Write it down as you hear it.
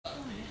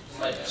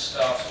Okay, let's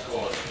start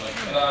accordingly.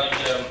 Can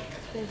I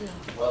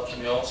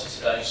welcome you all to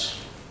today's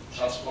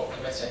Transport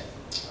Committee.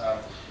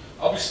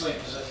 Obviously,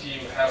 there's a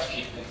few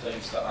housekeeping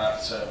things that I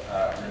have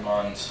to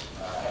remind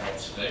everyone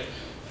to do.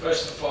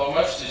 First and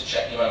foremost is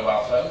check your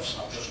mobile phones.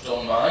 I've just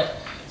done mine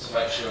to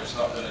make sure it's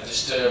not going to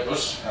disturb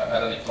us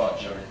at any point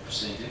during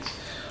proceedings.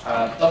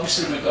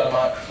 Obviously, we've got a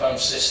microphone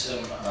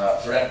system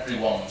for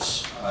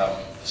everyone's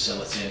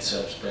facility in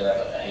terms of being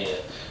able to hear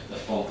the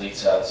full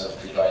details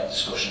of the debate and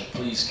discussion.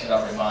 Please can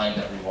I remind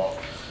everyone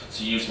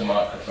to use the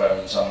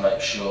microphones and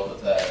make sure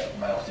that their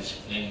mouth is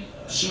in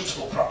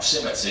suitable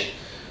proximity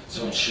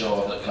to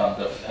ensure that kind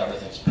of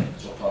everything's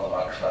picked up on the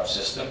microphone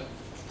system.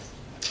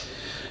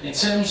 In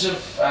terms of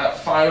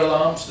fire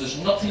alarms, there's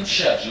nothing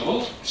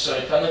scheduled, so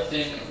if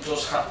anything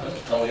does happen,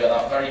 and we get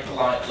that very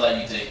polite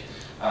lady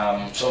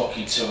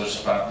talking to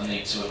us about the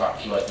need to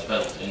evacuate the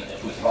building,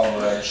 if we follow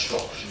her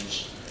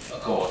instructions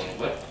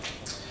accordingly.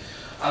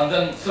 And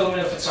then filming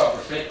and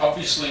photography,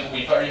 obviously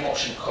we very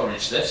much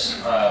encourage this,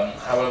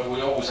 however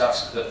we always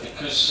ask that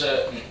because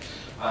certain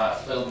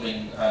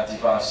filming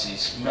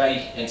devices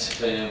may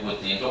interfere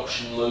with the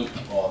induction loop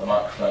or the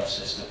microphone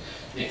system,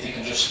 if they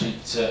can just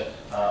speak to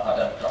our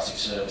Democratic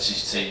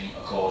Services team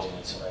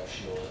accordingly to make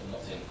sure that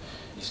nothing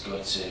is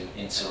going to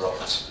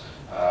interrupt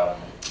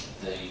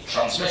the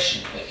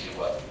transmission, if you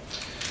will.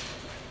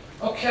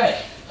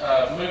 Okay,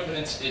 moving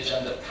into the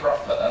agenda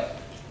proper then.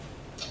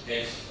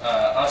 If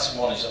item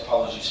 1 is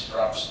apologies for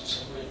absence,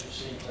 have we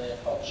received the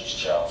apologies,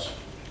 Charles?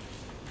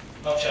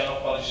 No, Chair, no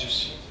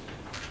apologies.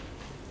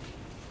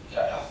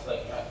 Okay, I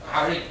think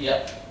Harry,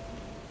 yeah.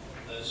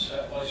 There's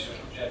apologies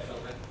from Chair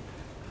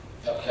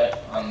Philbin. Okay,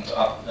 and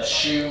I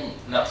assume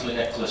Natalie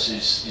Nicholas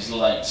is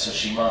late, so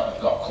she might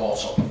have got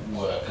caught up at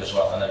work as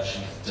well. I know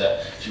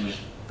she was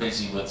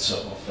busy with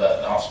sort of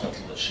the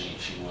hospital that she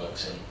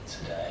works in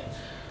today.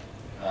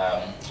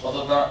 Other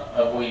than that,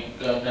 are we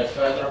going no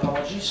further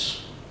apologies?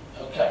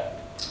 Okay.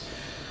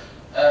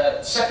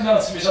 Second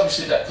item is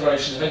obviously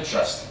declarations of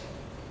interest,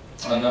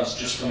 and that's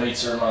just for me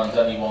to remind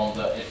anyone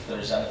that if there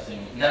is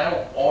anything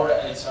now or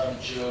at any time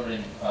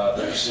during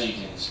the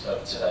proceedings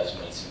of today's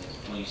meeting,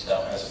 please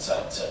don't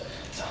hesitate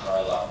to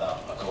highlight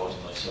that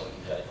accordingly so we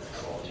can get it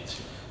recorded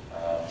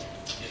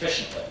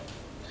efficiently.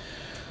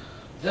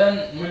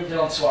 Then moving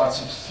on to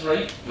item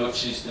 3,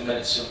 which is the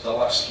minutes of the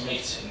last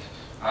meeting.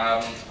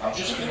 I'm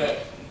just going to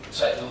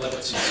take the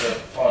liberty to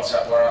point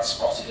out where I'd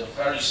spotted a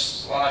very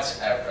slight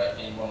error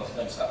in one of the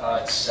things that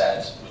I'd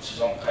said, which is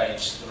on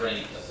page 3,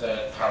 the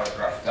third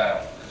paragraph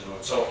down, because we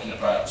were talking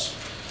about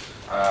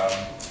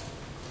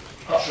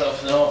Crossrail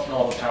for the North,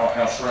 Northern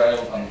Powerhouse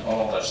Rail, and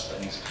all those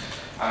things.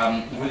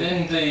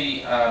 Within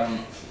the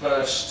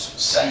first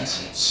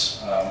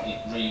sentence, it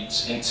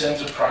reads, in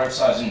terms of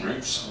prioritising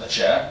routes, the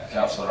Chair,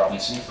 Councillor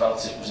Robinson,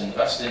 felt it was in the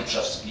best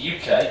interest of the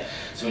UK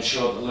to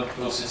ensure that the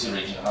Liverpool City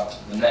region had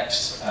the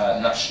next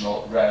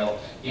national rail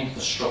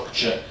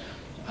infrastructure,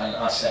 and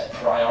I said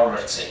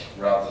priority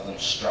rather than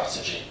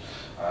strategy,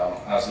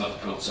 as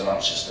Liverpool to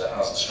Manchester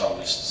has the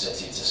strongest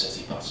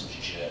city-to-city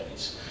passenger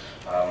journeys.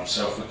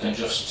 So if we can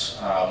just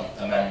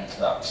amend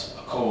that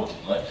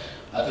accordingly.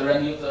 Are there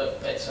any other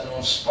bits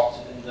anyone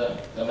spotted in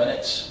the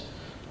minutes?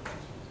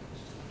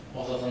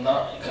 Other than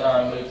that, can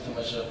I move them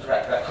as a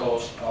correct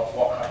record of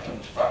what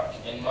happened back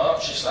in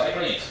March? Is that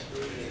agreed?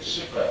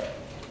 Super.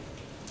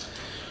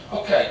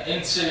 Okay,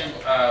 into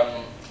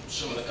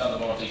some of the kind of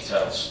more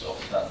detailed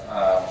stuff then.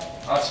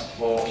 Item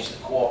 4 is the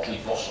quarterly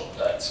bus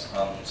update,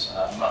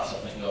 and Matt, I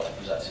think you're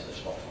presenting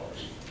this one for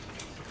us.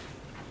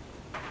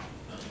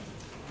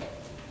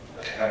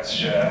 Okay, thanks,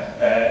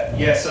 Chair.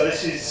 Yeah, so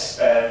this is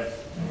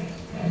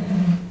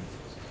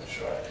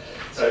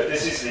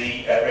this is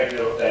the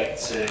regular update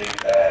to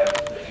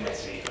the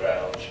committee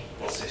around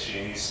bus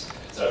issues.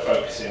 So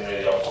focusing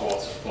really on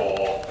quarter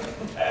 4,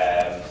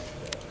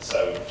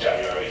 so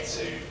January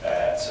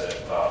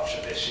to March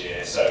of this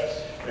year. So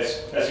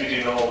as we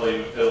do normally,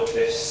 we've built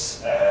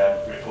this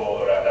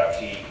report around our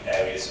key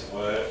areas of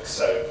work.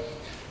 So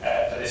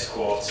for this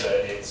quarter,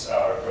 it's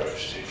our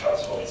approach to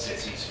transforming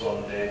cities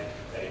funding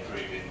and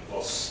improving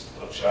bus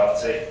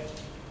punctuality.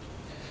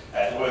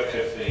 The work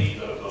of the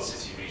Liverpool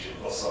City Region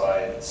Bus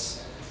Alliance,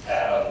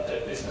 and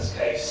the business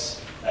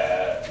case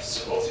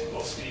supporting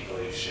bus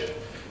devolution.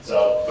 So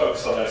I'll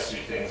focus on those 2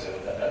 things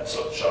and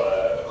touch on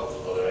a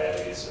couple of other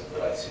areas of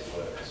related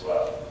work as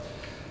well.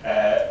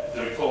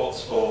 The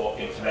report's for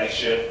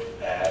information,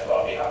 but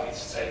I'll be happy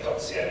to take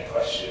obviously any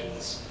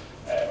questions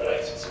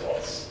related to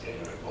what's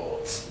in the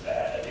report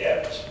at the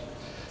end.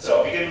 So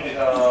I'll begin with an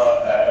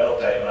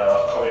update on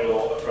our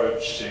corridor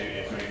approach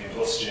to improving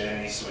bus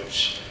journeys,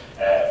 which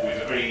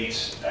we've agreed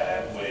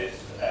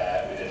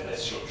within the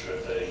structure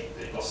of the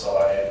Bus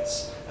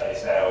Alliance, and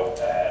is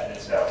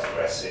now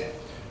progressing.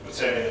 We're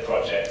terming the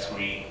project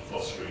Green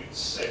Bus Routes.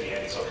 So if you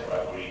hear me talking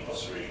about green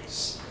bus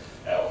routes,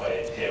 or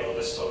hear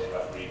others talking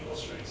about green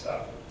bus routes,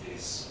 that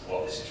is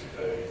what this is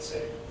referring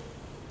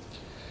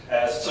to.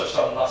 As I touched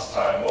on last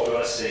time, what we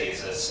want to see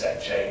is a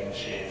step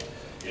change in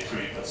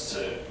improvements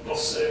to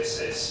bus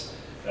services.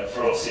 And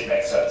for us, it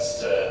makes sense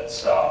to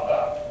start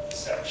that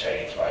step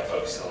change by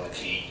focusing on the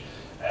key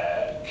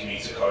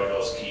commuter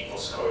corridors, key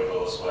bus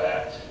corridors,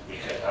 where we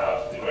can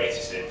have the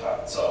greatest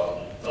impact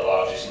on the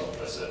largest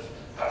numbers of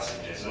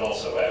passengers, and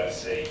also where we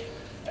see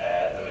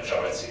the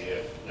majority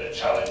of the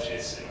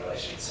challenges in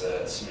relation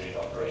to smooth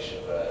operation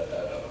of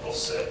a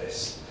bus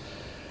service.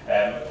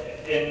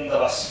 In the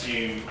last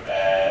few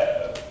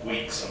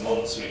weeks and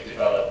months, we've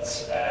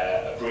developed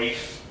a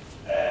brief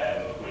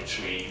which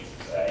we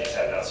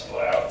intend now to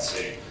put out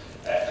to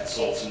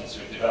consultants.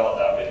 We've developed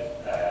that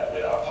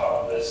with our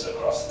partners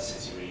across the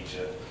city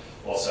region,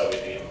 also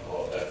with the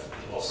input of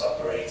the bus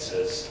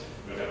operators.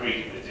 We've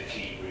agreed with the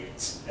key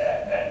route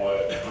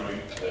network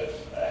group of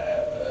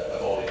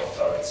all the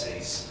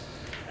authorities.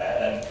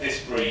 And this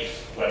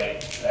brief, when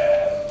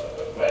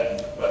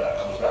that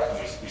comes back and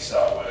we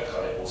start work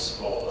on it, will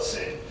support us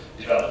in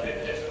developing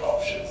the different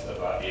options that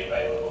might be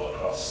available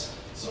across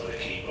some of the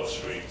key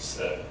bus routes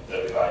that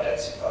we've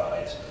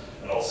identified,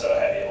 and also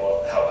it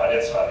will help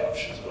identify the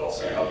options, but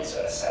also help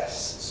to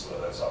assess some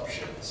of those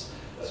options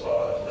as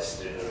well. I've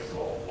listed in the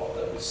report what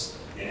those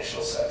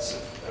initial sets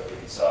of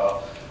routes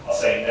are. I'll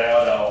say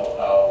now, and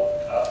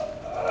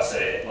I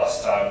said it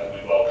last time, that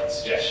we welcome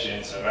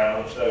suggestions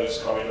around those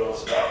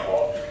corridors about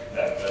what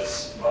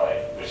members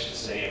might wish to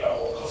see,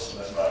 about what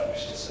customers might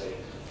wish to see,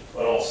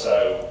 but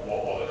also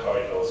what other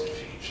corridors in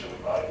future we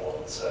might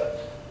want to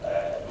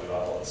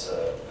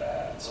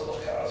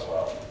look at as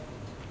well.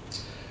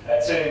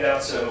 Turning now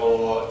to a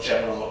more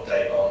general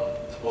update on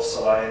the Bus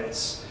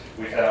Alliance,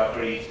 we've now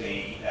agreed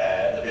the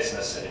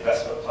business and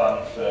investment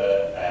plan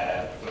for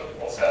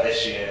what's now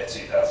this year,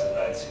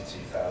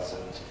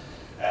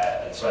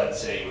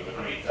 2019-2020. We've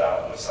agreed that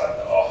and we've signed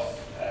it off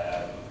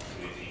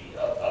through the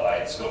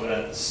Alliance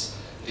governance.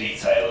 The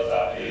detail of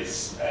that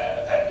is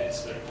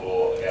appendix to the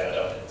report. Again, I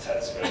don't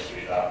intend to go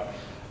through that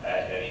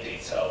in any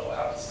detail, but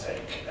happy to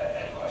take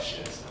any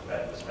questions that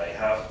members may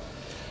have.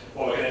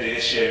 What we're going to do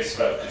this year is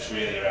focus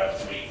really around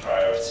three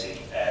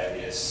priority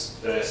areas.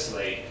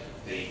 Firstly,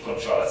 the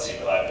punctuality,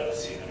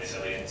 reliability and the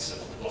resilience of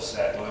the bus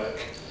network,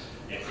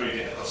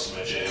 improving the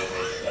customer journey,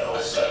 and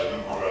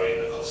also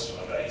growing the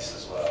customer base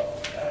as well.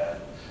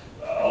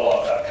 A lot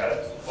of that kind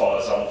of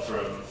follows on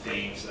from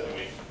themes that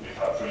we've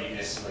had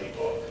previously,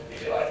 but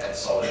if you like,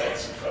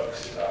 consolidates and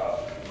focuses our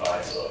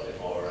minds a little bit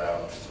more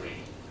around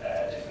three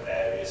different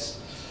areas.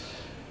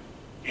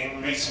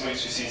 In recent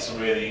weeks, we've seen some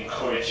really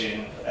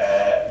encouraging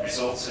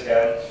results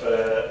again for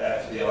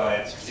the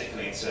Alliance,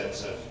 particularly in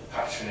terms of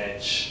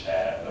patronage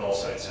and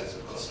also in terms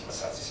of customer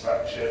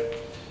satisfaction.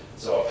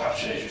 So on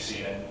patronage, we've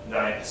seen a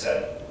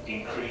 9%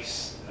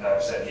 increase, a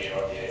 9%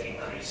 year-on-year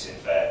increase in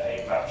fare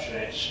paying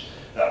patronage.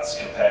 That's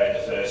comparing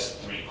the first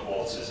 3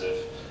 quarters of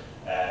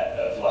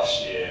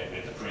last year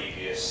with the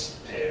previous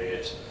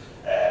period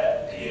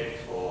the year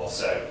before.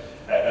 So,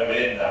 and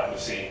within that, we've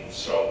seen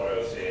strong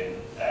growth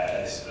in,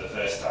 and this is the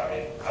first time,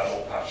 in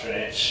adult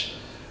patronage.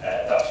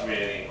 That's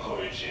really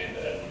encouraging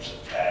and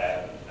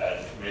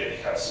really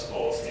kind of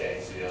supports the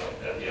aims of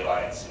the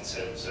Alliance in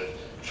terms of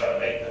trying to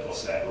make the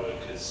bus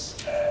network as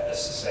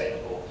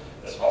sustainable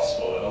as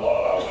possible. And a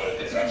lot of our work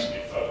has actually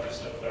been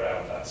focused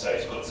around that. So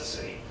it's good to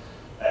see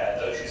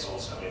those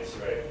results coming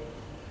through.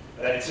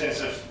 And then in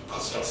terms of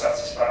customer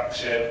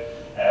satisfaction,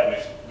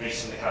 we've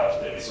recently had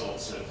the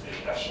results of the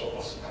National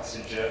Bus and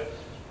Passenger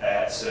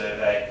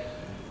survey.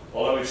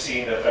 Although we've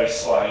seen a very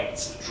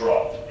slight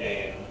drop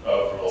in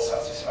overall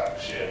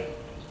satisfaction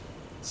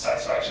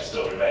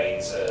still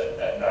remains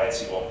at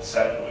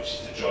 91%, which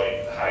is the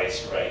joint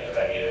highest rate of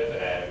any urban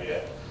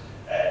area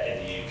in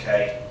the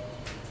UK.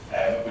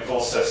 We've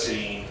also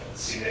seen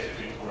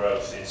significant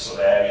growth in some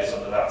areas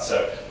under that.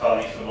 So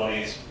value for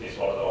money is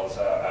one of the ones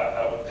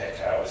I would pick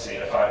out. We're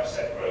seeing a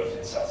 5% growth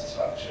in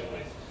satisfaction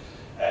with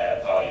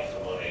value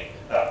for money.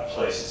 That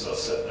places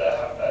us at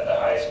the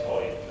highest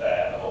point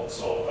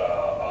amongst all of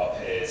our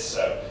peers.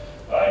 So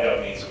by no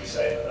means are we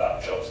saying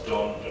that job's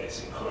done, but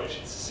it's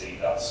encouraging to see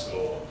that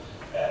score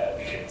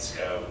begin to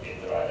go in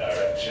the right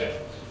direction.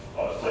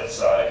 On the flip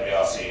side, we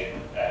are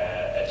seeing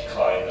a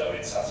decline though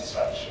in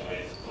satisfaction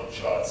with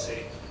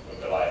punctuality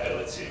and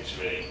reliability, which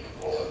are really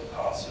important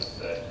parts of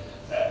the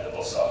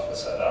bus offer.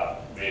 So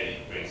that really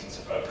brings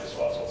into focus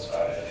what I talked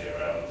about earlier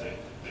around the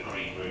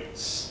green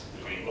routes,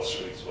 the green bus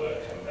routes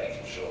work, and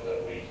making sure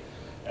that we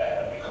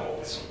come up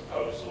with some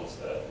proposals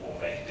that will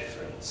make a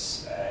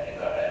difference in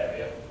that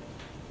area.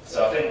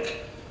 So I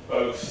think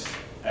both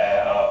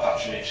our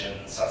patronage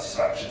and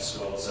satisfaction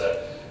scores are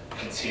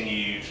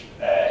continued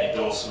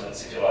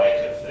endorsements, if you like,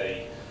 of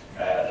the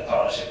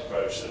partnership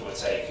approach that we're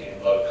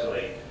taking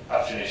locally.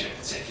 Patronage in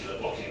particular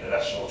bucking the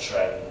national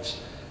trend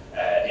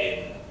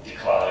in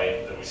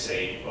decline that we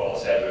see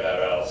almost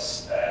everywhere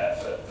else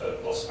for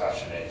bus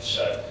patronage.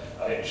 So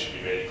I think we should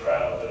be really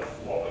proud of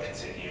what we're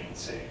continuing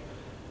to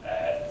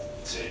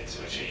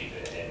achieve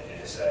in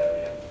this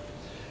area.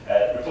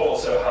 The report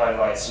also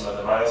highlights some of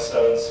the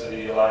milestones for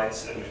the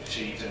Alliance that we've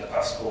achieved in the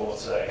past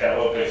quarter. Again, I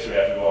won't go through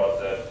every one of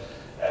them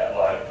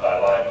line by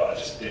line, but I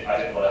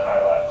did want to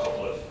highlight a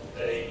couple of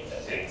the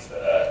things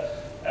that are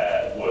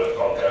work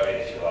ongoing,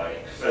 if you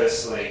like.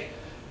 Firstly,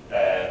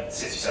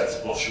 city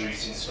centre bus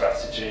routing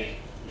strategy,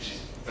 which is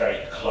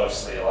very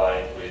closely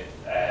aligned with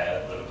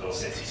Liverpool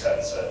city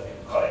centre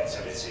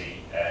connectivity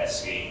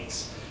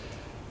schemes.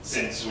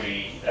 Since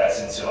we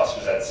last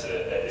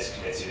presented at this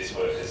committee, this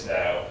work has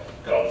now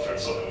gone from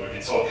something we've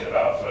been talking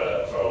about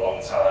for a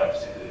long time,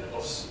 particularly the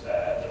bus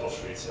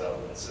routing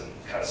elements and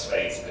kind of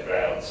spades in the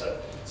ground, to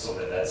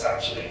something that's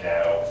actually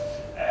now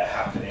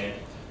happening.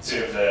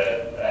 Two of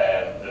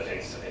the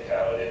things to pick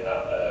out in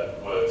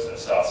that works that have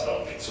started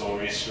on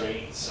Victoria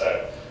Street.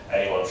 So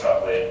anyone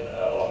travelling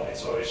along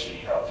Victoria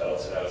Street, you can't fail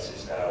to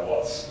notice now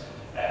what's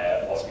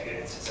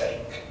beginning to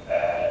take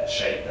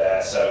shape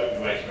there. So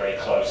we're working very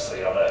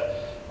closely on an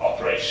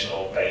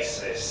operational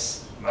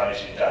basis,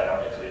 managing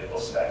dynamically the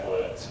bus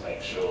network to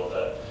make sure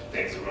that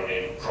things are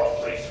running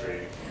properly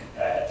through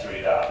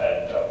that.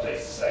 And I'm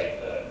pleased to say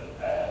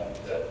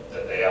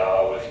that they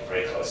are working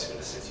very closely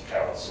with the City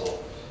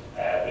Council,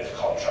 with the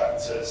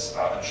contractors,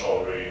 our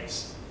control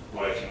rooms,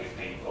 working with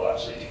people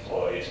actually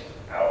deployed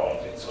out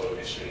on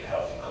Victoria Street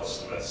helping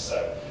customers.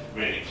 So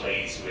really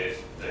pleased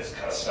with this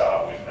kind of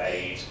start we've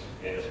made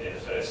in the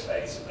first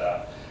phase of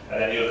that.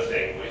 And then the other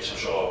thing, which I'm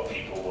sure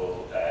people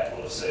will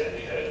have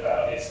certainly heard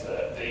about, is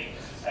the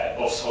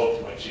bus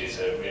hub, which is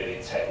a really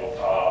integral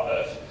part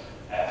of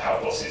how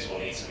buses will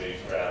need to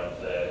move around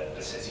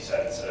the city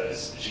centre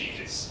as achieve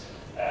its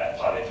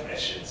planning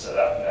permission. So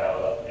that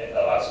now it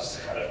allows us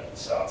to kind of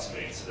start to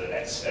move to the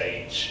next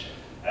stage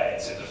in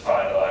terms of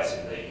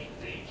finalising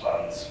the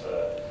plans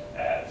for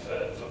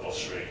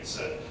bus routes.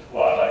 And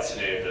what I'd like to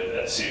do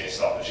at the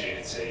soonest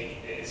opportunity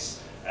is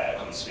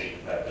come and speak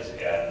with members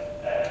again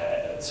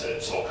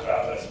to talk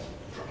about those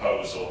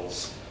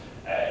proposals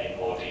in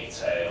more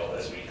detail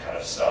as we kind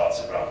of start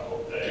to ramp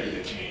up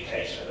the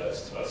communication of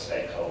those to both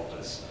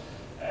stakeholders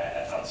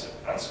and to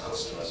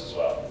customers as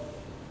well.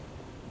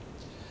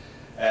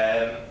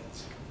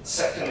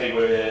 Secondly,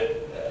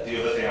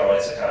 the other thing I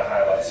wanted to kind of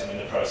highlight is I'm in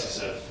the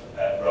process of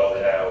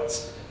rolling out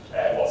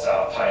what's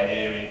our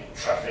pioneering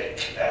traffic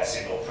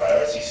signal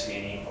priority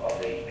scheme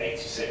on the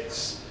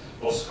 86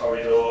 bus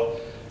corridor.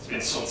 It's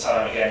been some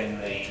time again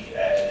in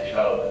the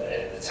development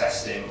and the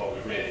testing, but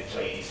we're really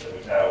pleased that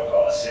we've now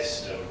got a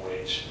system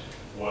which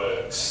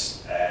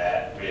works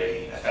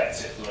really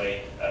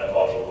effectively, and a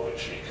model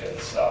which we can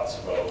start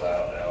to roll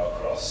out now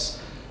across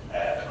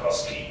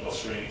key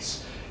bus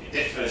routes. It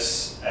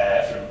differs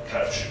from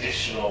kind of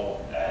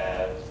traditional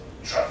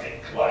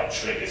traffic light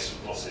triggers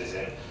for buses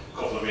in a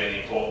couple of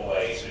really important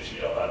ways, which we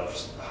don't mind, I'll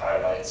just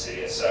highlight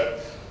here. So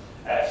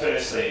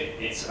firstly,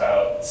 it's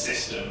about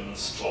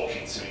systems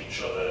talking to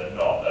each other,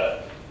 not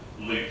a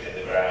loop in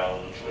the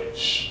ground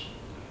which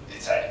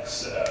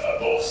detects a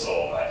bus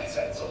or might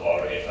detect a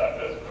lorry if that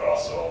goes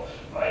across, or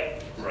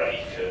might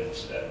break and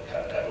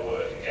kind of never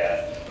work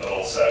again. But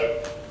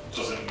also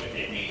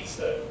it means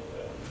that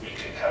we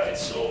can kind of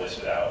install this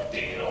without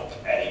digging up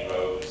any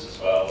roads as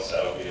well,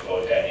 so we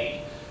avoid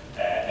any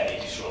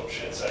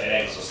disruption. So it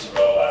enables us to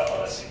roll out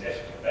on a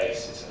significant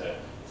basis in a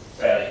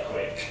fairly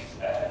quick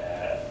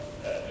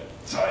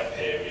time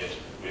period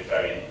with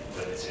very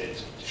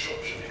limited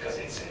disruption, because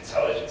it's an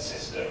intelligent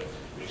system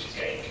which is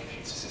getting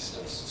computer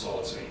systems to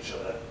talk to each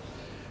other.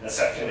 And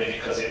secondly,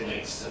 because it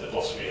links to the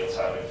bus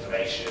real-time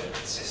information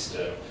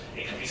system,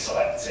 it can be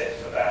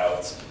selective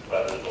about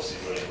whether the bus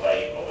is running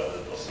late or whether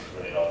the bus is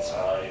running on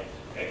time.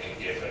 It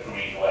can give a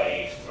green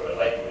wave for a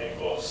late running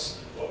bus,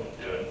 but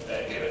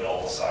give a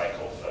normal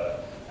cycle for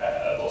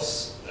a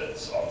bus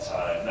that's on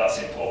time. And that's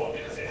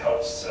important because it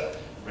helps to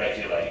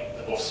regulate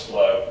the bus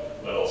flow,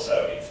 but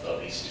also it's the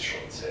least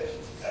disruptive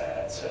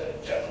to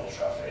general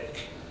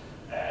traffic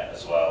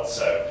as well.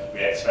 So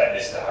we expect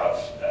this to have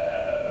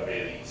a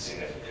really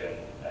significant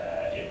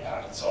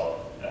impact on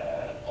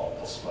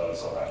bus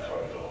flows on that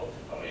corridor,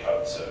 and we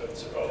hope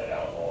to roll it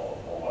out more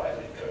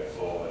widely going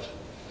forward.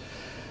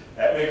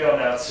 Moving on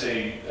now to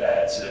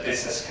the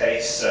business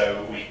case.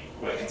 So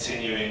we're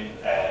continuing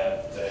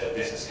the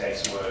business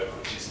case work,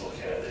 which is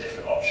looking at the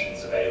different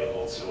options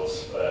available to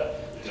us for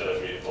the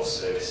delivery of bus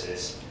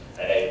services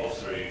enabled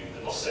through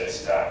the Bus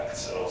Services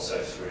Act and also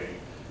through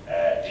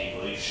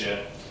devolution.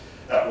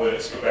 That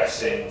work's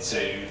progressing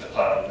to the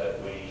plan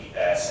that we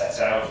set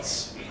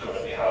out. We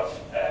currently have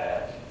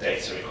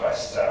data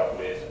requests out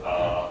with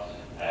our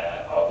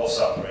bus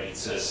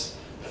operators.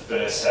 The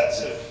first set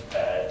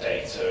of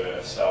data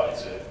have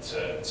started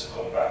to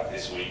come back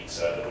this week,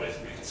 so that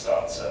we can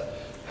start to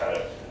kind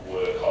of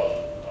work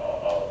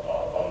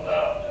on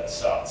that and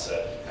start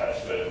to kind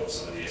of firm up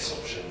some of the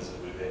assumptions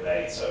that we've been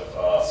made so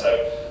far.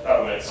 So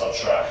that work's on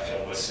track,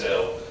 and we're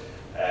still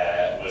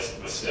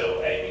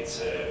aiming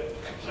to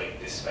complete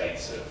this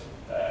phase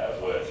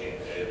of work in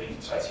early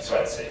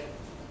 2020.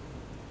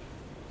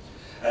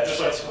 I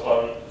just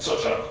wanted to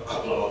touch on a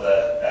couple of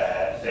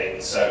other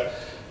things. So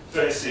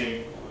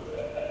firstly,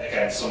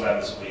 again, some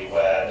members will be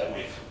aware that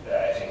we've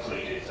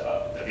concluded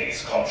the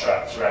biggest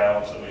contract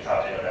round that we've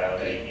had in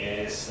around 8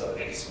 years. So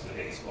the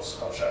biggest bus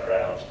contract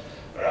round,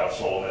 around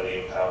 £4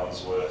 million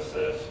worth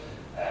of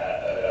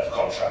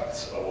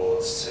contract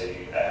awards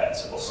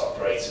to bus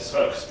operators,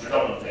 focused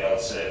predominantly on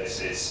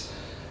services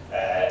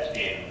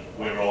in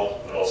Wirral,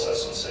 but also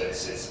some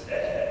services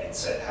in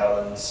St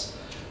Helens.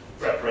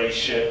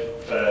 Preparation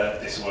for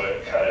this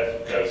work kind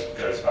of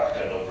goes back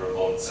a number of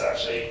months,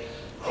 actually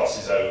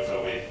crosses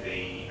over with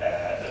the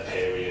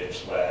period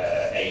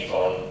where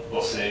Avon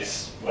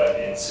buses went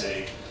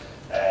into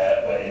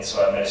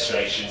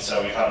administration.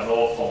 So we've had an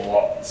awful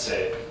lot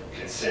to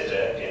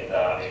consider in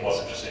that. It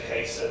wasn't just a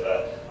case of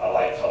a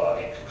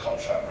like-for-like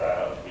contract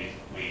round.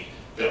 We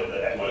built the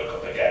network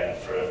up again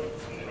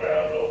from the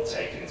ground up,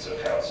 taking into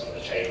account some of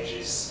the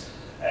changes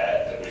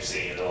that we've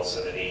seen, and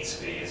also the need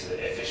to be as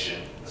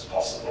efficient as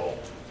possible,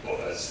 but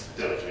as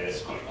delivering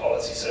as good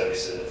quality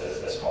service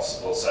as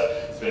possible. So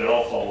there's been an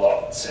awful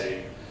lot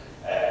to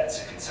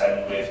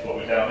contend with, but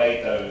we've now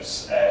made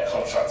those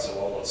contract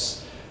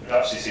awards. We've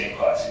actually seen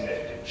quite a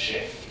significant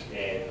shift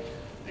in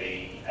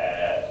the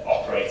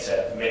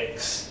operator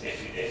mix,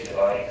 if you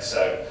like.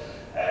 So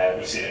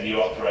we've seen a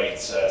new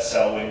operator,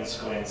 Selwyn's,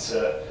 come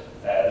into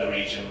the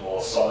region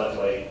more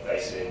solidly,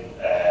 based in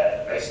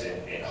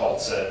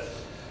Halton.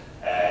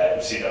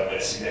 We've seen them win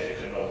a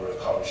significant number of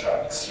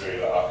contracts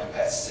through our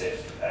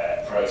competitive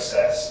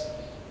process.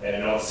 And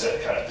in order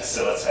to kind of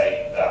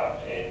facilitate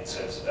that in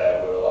terms of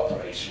their Wirral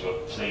operation, we're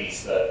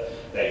pleased that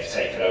they've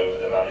taken over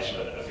the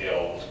management of the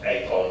old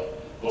Avon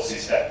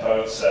buses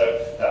depot.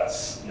 So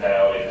that's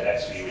now, in the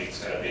next few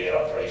weeks, going to be an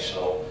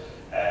operational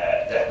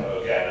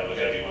depot again, and we're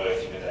going to be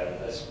working with them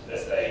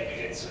as they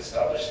begin to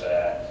establish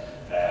their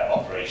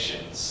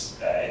operations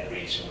in the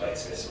region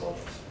later this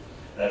month.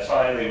 And then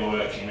finally, we're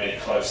working really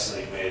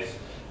closely with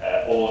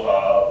all of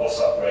our bus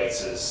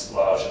operators,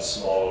 large and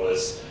small,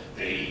 as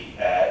the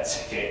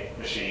ticket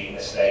machine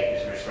estate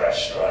is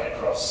refreshed right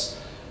across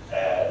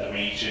the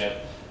region,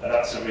 and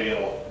that's a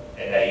real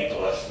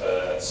enabler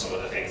for some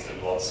of the things that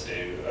we want to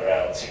do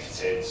around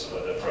ticketing, some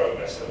of the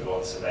progress that we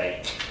want to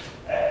make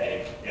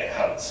in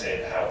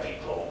enhancing how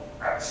people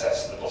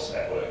access the bus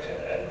network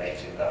and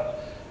making that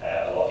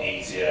a lot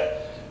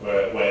easier.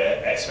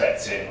 We're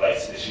expecting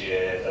later this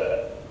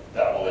year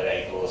that will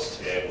enable us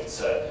to be able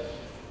to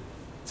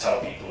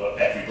tell people that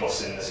every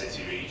bus in the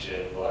city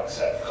region will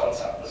accept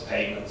contactless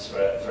payments,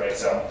 for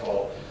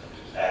example.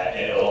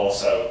 It will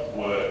also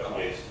work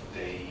with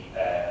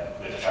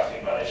the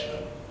traffic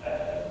management,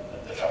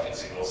 the traffic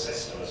signal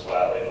system as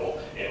well.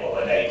 It will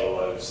enable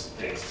those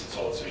things to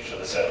talk to each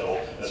other. So it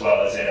will, as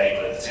well as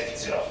enabling the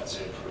ticketing offer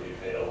to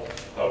improve, it will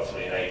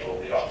hopefully enable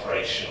the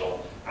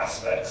operational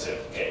aspects of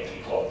getting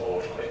people on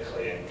board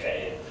quickly and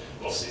getting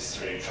buses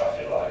through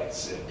traffic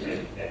lights in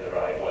the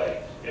right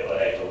way. It will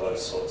enable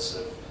those sorts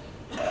of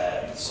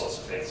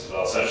things as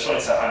well. So I just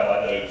wanted to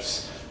highlight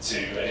those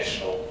two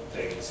additional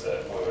things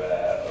that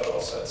were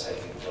also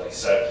taking place.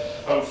 So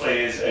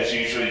hopefully, as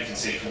usual, you can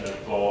see from the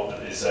report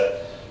that there's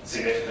a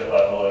significant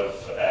level of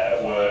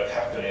work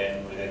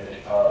happening within the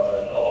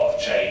department, a lot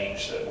of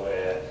change that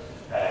we're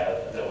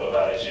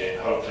managing,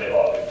 hopefully a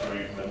lot of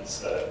improvements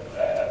that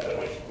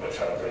we're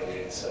trying to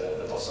bring into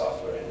the bus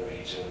offer in the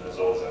region. As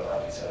always, I'm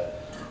happy to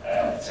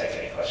take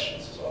any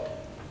questions as well.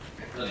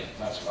 Brilliant,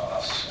 thanks Mark,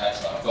 that's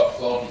excellent. I've got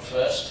Gordon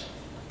first.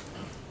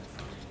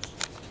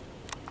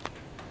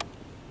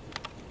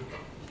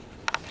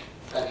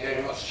 Thank you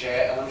very much,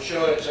 Chair, and I'm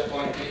sure it's a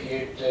point that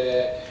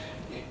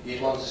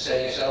you'd want to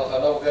say yourself. I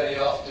know very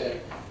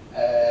often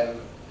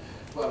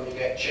when we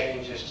get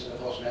changes to the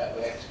bus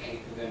network to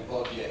keep within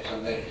budgets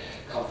and the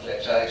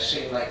conflicts, I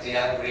seem like the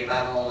angry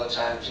man all the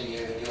time to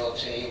you and your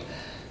team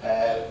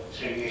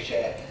through you,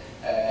 Chair.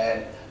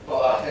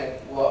 But I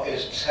think what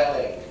is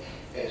telling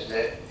is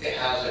that it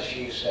has, as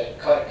you said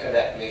quite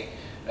correctly,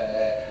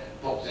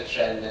 bucked the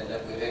trend in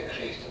that we've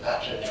increased the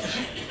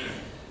patronage.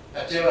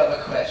 I do have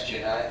a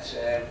question.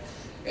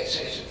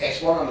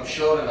 It's one I'm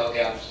sure I know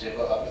the answer to,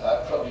 but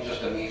I've probably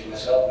just amused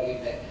myself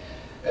reading it.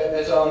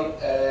 It's on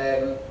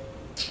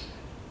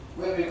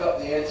where we've got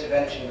the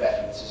intervention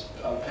references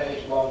on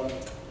page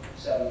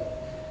 17,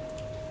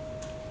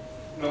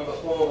 number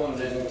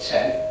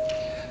 410.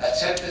 A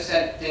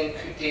 10%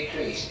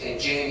 decrease in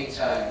journey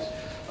times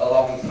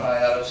along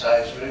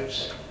prioritised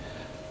routes.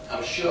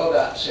 I'm sure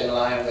that's in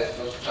line with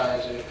us trying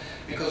to,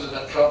 because of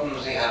the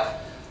problems they have.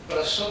 But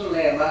I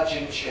suddenly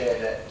imagine, Chair,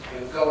 that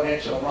we were going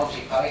into a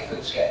Monty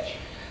Python sketch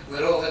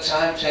where all the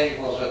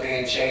timetables were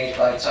being changed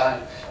by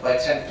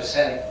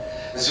 10%.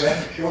 And so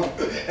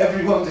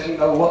everyone didn't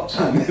know what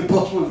time the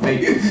bus would be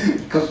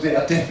because they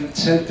had different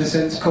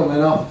 10%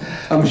 coming off.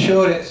 I'm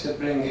sure it's to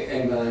bring it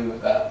in line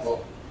with that, but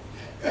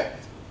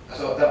I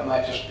thought that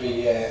might just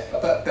be a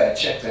better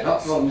check. They're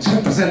not running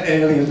 10%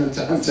 earlier than the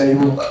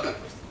timetable.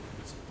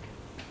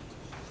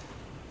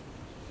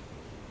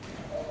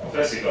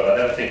 First of all, I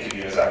never think of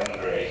you as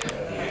angry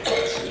when you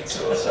come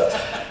to us.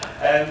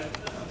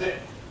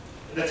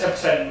 The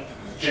 10%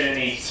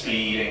 journey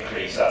speed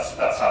increase, that's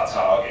our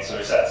target. So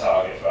we set a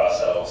target for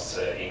ourselves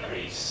to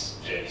increase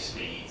journey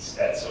speeds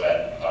end to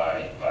end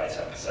by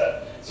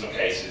 10%. In some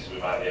cases we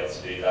might be able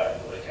to do that,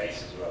 in other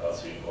cases we might be able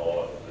to do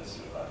more,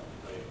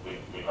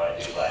 we might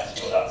do less,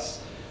 but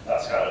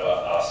that's kind of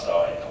our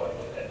starting point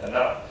with it. And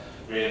that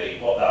really,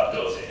 what that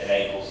does, it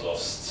enables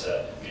us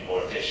to be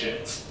more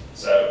efficient.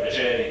 So a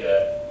journey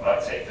that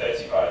might take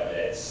 35 minutes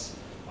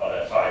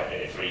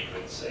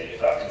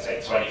can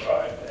take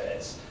 25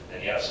 minutes,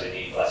 then you actually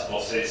need less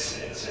buses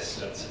in the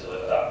system to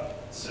deliver that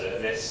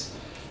service.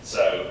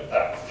 So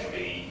that can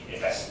be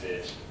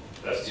invested,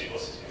 those 2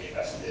 buses can be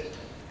invested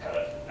kind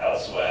of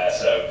elsewhere.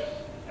 So,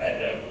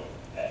 and then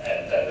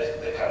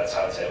the kind of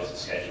timetables and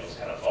schedules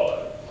kind of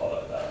follow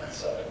that.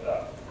 So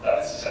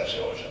that's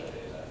essentially what we're trying to do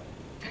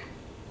there.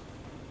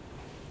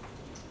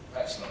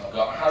 Excellent. I've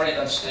got Harry,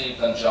 then Steve,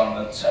 then John,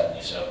 then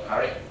Tony. So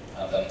Harry,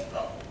 and then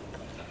Ron.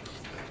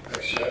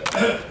 Thanks,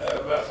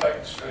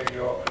 thanks for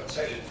your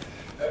presentation.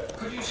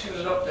 Could you just give us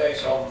an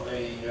update on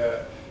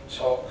the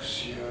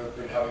talks you've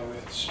been having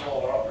with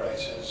smaller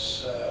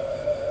operators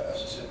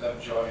as to them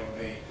joining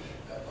the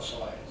Bus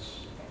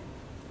Alliance?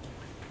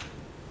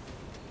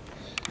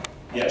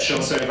 Yeah,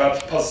 sure. So we've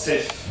had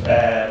positive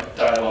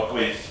dialogue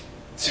with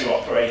 2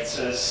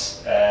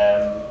 operators.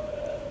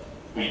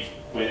 We're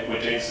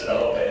doing a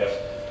little bit of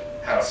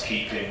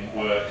housekeeping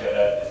work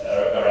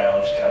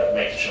around kind of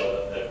making sure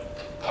that the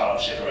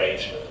partnership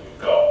arrangement that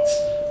we've got,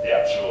 the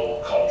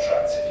actual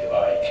contract, if you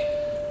like,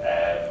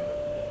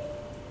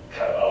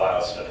 kind of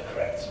allows for the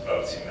correct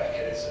voting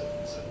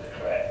mechanisms and the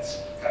correct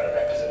kind of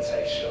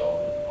representation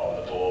on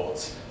the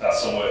boards. That's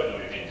some work that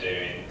we've been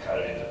doing kind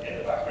of in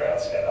the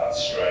background to get that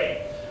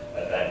straight.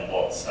 And then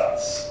once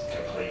that's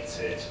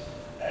completed,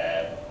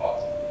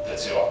 the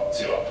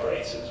two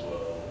operators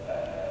will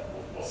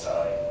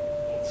sign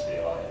onto the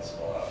alliance, and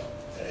we'll have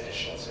an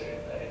additional 2 in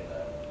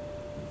there.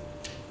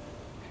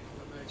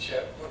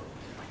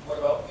 What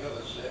about the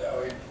others?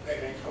 Are we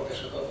making any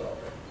progress with other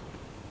operators?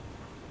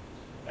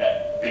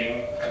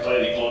 Being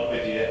completely blunt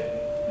with you,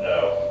 no.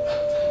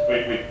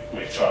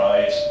 We've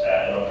tried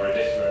a number of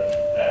different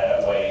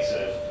ways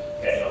of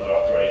getting other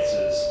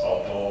operators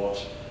on board.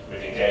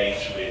 We've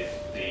engaged with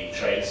the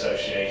Trade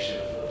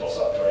Association for the Bus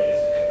Operators,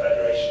 the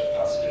Confederation of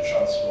Passenger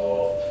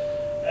Transport.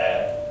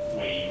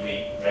 We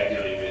meet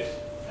regularly with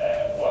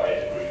a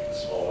wider group of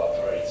small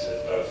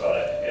operators, both on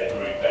a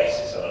group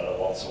basis and on a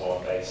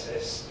one-to-one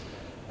basis.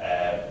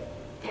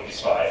 But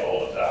despite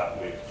all of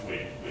that,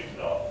 we've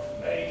not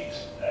made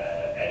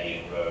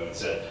any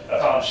inroads. And a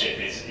partnership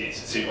it's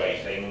a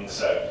 2-way thing,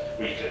 so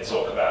we can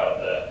talk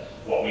about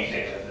what we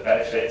think of the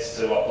benefits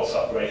to what bus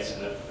operators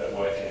of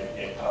working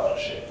in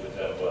partnership with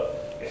them, but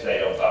if they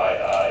don't buy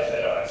that, if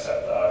they don't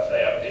accept that, if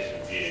they have a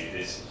different view,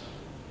 there's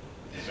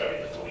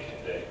very little we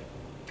can do.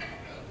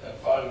 And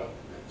finally,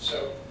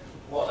 so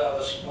what are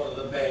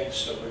the main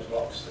stumbling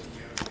blocks that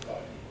you're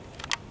providing?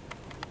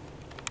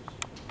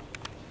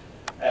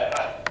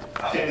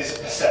 I think there's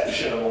a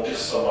perception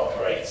amongst some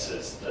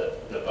operators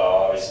that the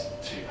bar is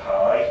too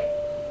high.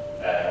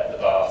 The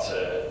bar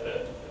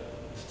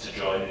to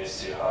join is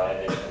too high,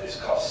 and there's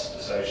costs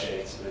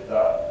associated with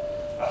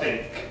that. I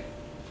think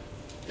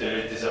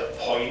there's a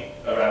point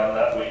around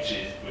that which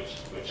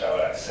I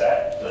would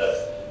accept,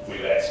 that we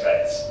would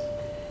expect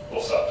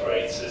bus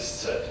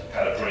operators to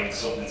kind of bring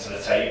something to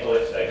the table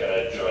if they're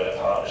going to join a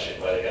partnership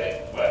where they're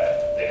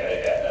going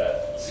to get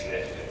a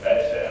significant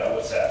benefit. And I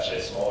would say actually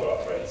a smaller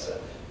operator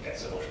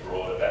gets a much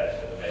broader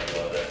benefit than maybe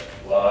one of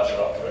the larger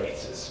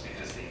operators,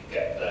 because they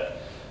get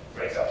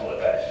for example, the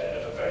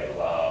benefit of a very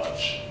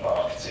large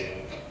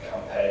marketing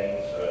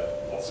campaign for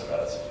what's a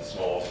relatively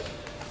small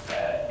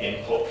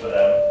input for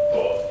them.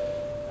 But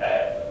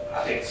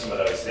I think some of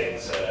those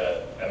things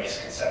are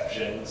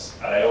misconceptions,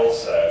 and I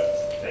also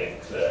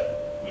think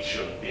that we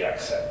shouldn't be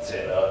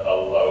accepting a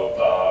low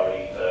bar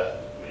either.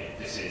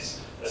 This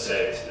is a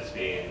service that's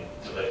being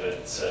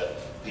delivered to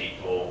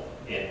people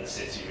in the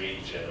city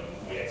region,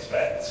 and we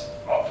expect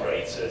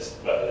operators,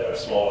 whether they're a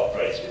small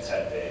operator with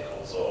 10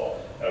 vehicles or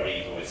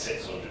even with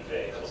 600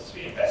 vehicles, to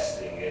be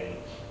investing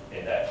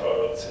in their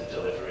products and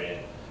delivering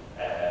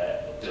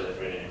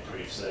an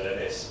improved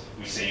service.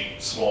 We see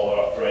smaller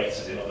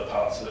operators in other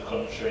parts of the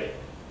country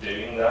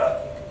doing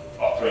that,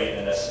 operating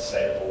in a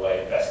sustainable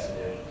way, investing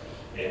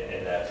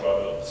in their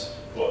products.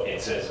 But in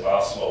terms of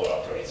our smaller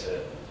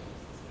operator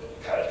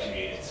kind of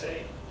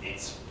community,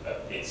 it's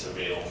a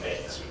real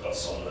mix. We've got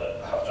some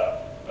that have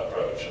that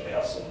approach, and we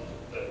have some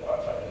that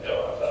quite frankly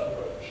don't have that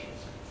approach.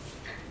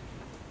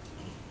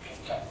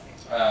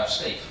 Okay.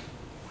 Steve.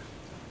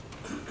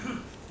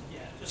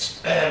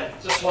 Yeah,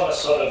 just want to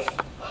sort of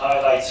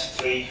highlight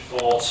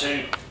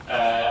 342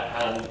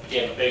 and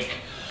give a big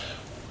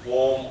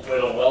warm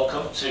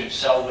welcome to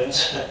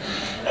Selwyn's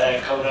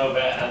coming over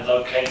and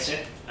locating.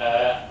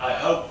 I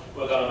hope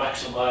we're going to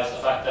maximise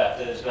the fact that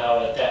there's now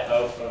a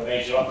depot for a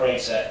major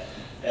operator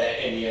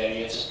in the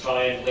area to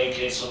try and link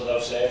in some of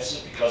those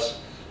services, because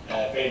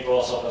being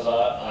brought up as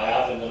I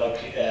have in the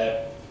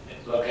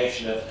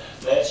location of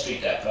Leonora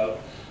Street depot,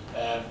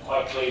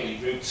 quite clearly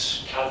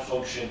routes can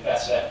function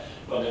better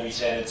when they're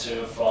returning to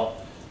and from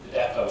the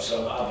depot.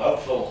 So I'm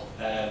hopeful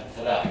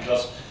for that,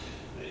 because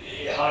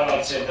it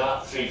highlights in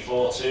that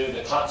 342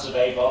 the collapse of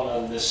Avon,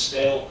 and there's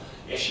still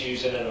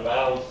issues in and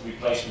around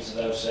replacement of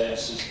those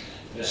services.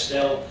 There's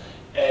still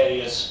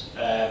areas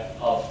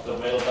of the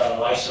Wirral that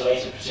are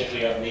isolated,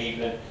 particularly over the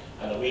evening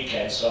and the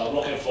weekend. So I'm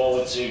looking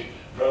forward to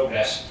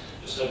progress,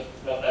 just to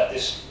let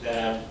this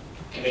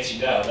committee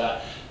know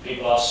that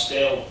people are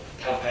still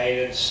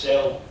campaigning,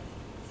 still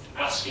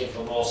asking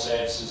for more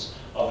services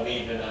of an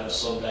evening and a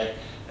Sunday,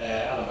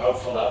 and I'm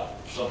hopeful that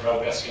some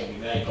progress can be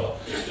made.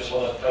 But just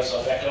want to place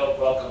on record,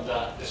 welcome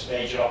that this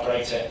major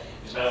operator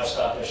is now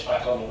established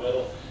back on the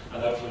Wirral,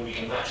 and hopefully we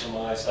can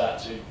maximise that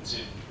to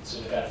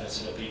the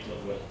benefit of the people of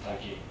Wirral.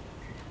 Thank you.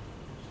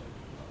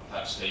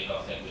 Thanks, Steve.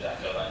 I think we'd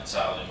echo that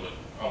entirely.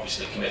 We're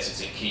obviously committed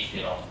to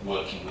keeping on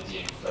working with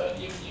you for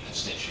you and your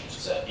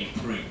constituents to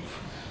improve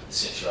the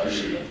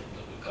situation that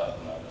we've got at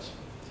the moment.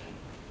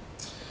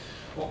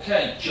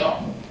 Okay,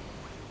 John.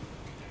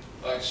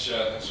 Thanks,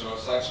 Chair.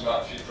 Thanks,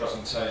 Matt, for your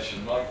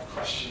presentation. My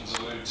questions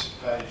allude to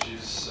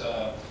pages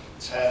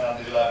 10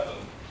 and 11,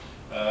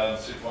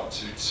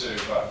 3.22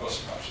 about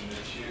bus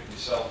patronage.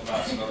 Yourself,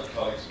 Matt, and other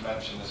colleagues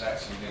mentioned this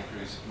excellent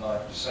increase of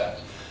 9%.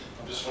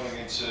 I'm just wondering,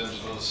 in terms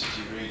of other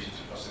city regions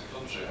across the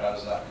country, how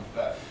does that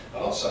compare?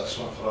 And also, I just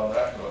want to put on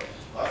record,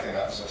 I think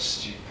that was a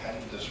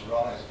stupendous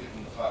rise,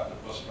 given the fact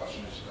that bus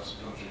patronage across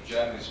the country,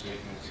 generally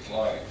speaking, is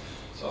declining.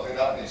 So I think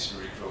that needs to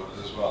be recorded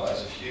as well.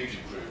 That's a huge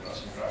improvement. That's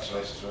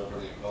congratulations to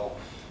everybody involved.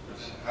 But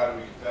how do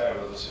we compare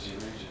with other city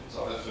regions?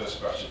 That'll be the first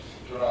question.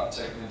 Do you want to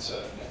take them in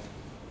turn?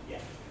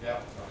 Yeah.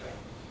 Yeah? Okay.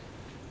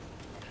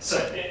 So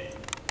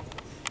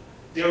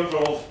the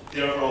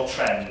overall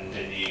trend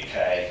in the UK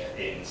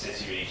in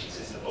city regions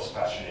is that bus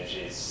patronage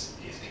is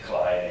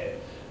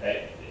declining.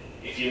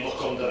 If you look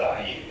under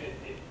that,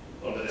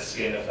 under the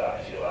skin of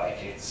that, if you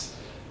like, it's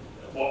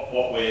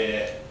what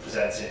we're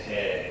presenting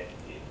here.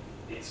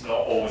 It's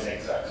not always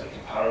exactly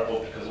comparable,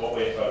 because what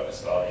we're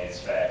focused on is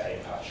fare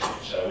paying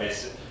patronage. So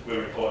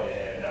we're reporting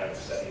here a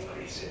 9%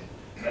 increase in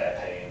fare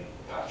paying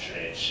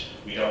patronage.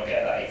 We don't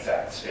get that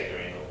exact figure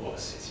in other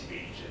city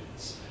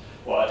regions.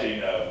 What I do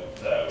know,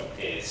 though,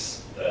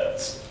 is that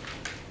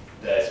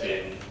there's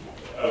been,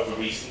 over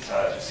recent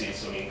times, we've seen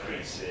some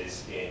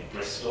increases in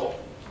Bristol,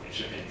 which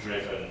have been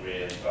driven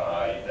really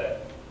by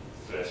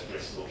first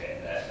Bristol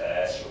getting their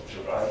fare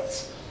structure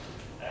right,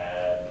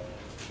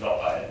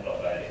 not by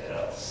anything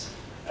else.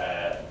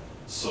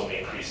 Some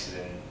increases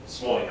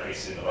small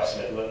increases in the West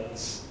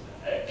Midlands.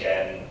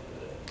 Again,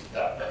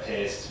 that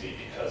appears to be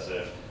because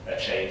of a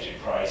change in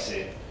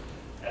pricing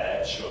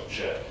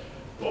structure,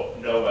 but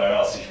nowhere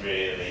else is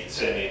really,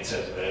 certainly in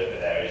terms of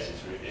urban areas,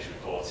 is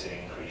reporting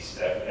increases.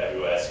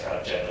 Everywhere's kind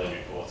of generally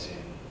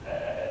reporting,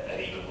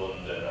 and even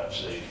London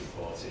actually is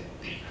reporting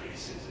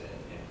decreases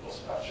in bus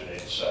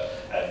patronage,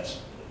 and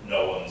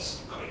no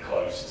one's coming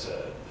close to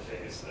the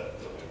figures that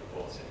we're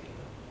reporting.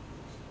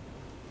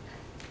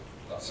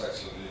 That's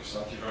excellent news.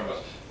 Thank you very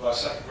much. My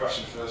second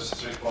question refers to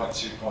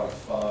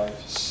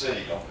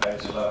 3.2.5C on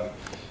page 11,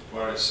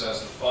 where it says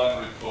the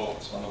final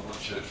report on the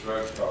Woodchurch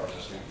Road corridor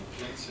has been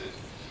completed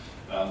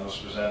and was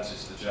presented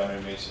to the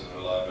January meeting of the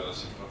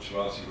Reliability and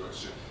Punctuality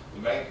Workgroup.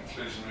 The main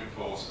conclusion of the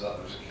report is that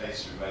there was a case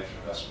to be made for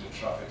investment in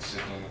traffic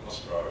signalling and bus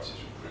priorities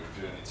to improve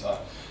journey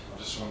time. I'm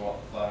just wondering what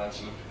the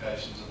financial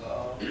implications of that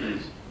are.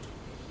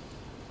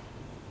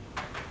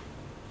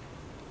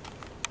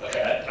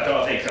 Okay, I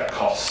don't think that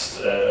cost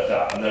of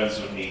that, and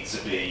those would need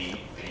to be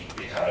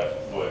kind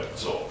of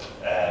worked up.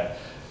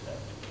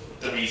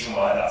 The reason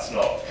why that's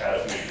not kind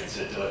of moved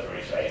into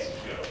delivery phase is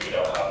we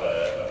don't have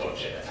a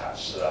budget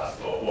attached to that.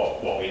 But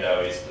what we know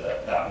is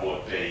that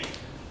would be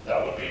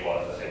one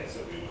of the things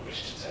that we would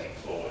wish to take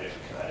forward if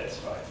we can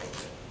identify a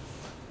budget.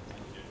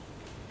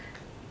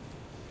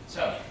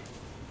 Tony.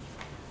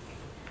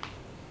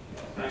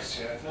 Thanks,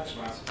 thanks,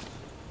 Matt.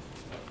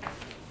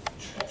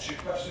 Two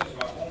questions,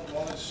 Matt.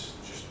 One is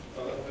just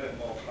a little bit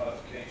more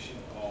clarification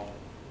on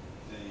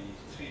the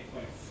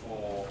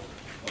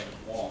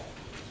 3.4.1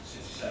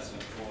 city centre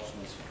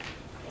enforcement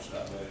bus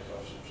network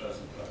officer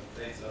present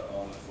data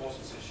on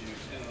enforcement issues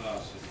in and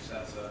around the city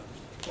centre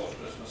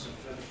post-Christmas,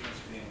 infringements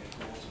being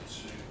reported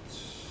to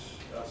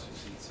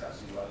LCC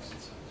taxi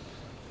licensing.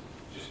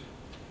 Just a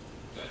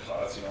bit of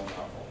clarity on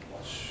that,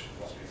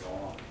 what's been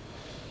going on.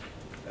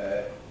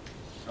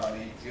 And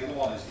the other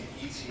one is the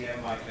ETM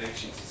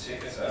migration to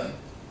ticketer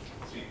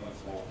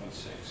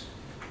 3.4.6.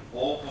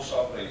 All bus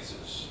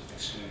operators,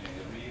 excluding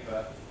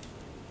Arriva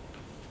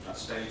and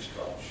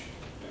Stagecoach,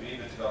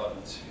 Arriva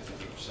development ticketed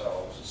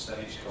themselves, and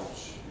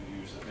Stagecoach, who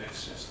use the VIX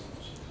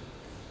systems,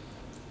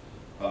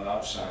 are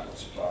now signed up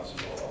to plans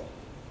and law.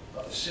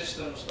 But the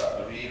systems that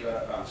Arriva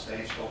and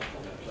Stagecoach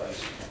put in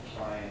place are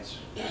compliant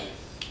with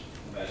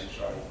the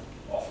Merseytravel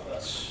offer,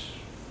 that's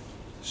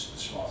the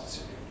smarter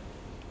ticketing.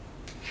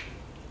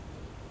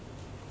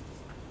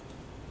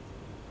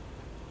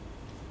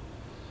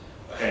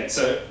 Okay,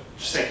 so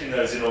just taking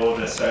those in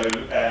order. So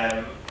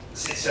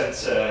city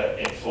centre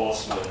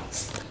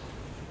enforcement,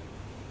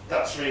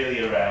 that's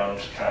really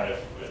around kind of,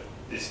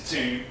 there's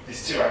two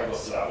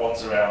angles to that.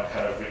 One's around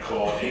kind of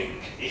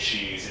recording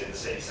issues in the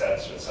city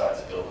centre and trying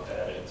to build up an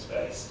evidence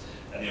base,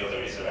 and the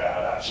other is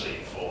around actually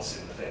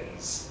enforcing the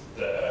things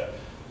that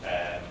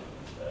are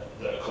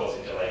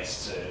causing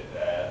delays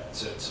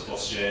to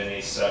bus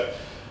journeys. So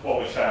what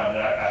we found,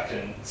 and I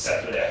can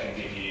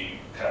give you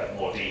kind of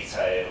more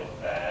detail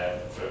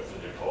for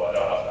the report. I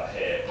don't have that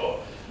here, but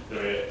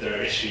there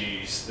are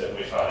issues that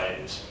we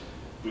find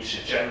which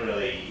are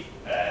generally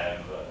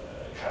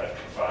kind of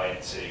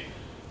confined to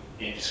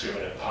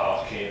indiscriminate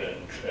parking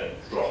and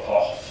drop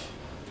off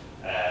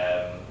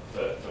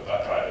for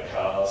private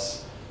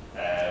cars,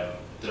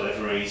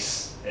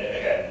 deliveries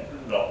again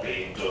not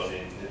being done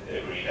in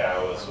agreed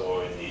hours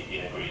or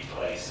in agreed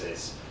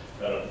places,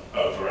 and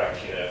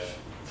overranking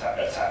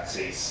of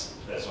taxis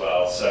as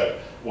well. So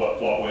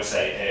what we're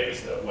saying here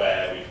is that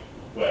where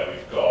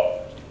we've got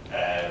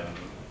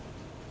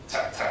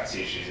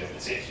taxi issues in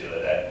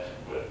particular, then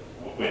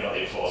we're not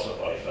the enforcement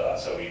body for that.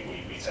 So we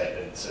take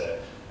them to,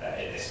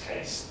 in this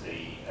case,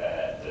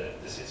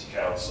 the city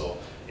council.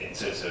 In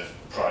terms of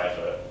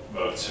private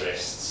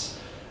motorists,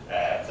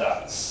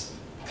 that's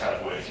kind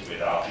of working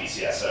with our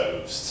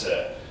PCSOs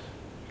to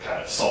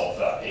kind of solve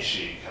that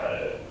issue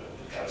kind of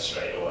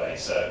straight away.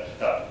 So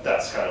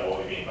that's kind of what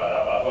we mean by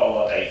that. But I've got a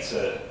lot of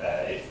data,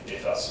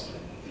 if that's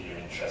something that you're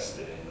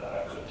interested in,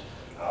 that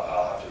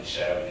I'll happily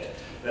share with you.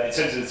 Now, in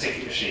terms of the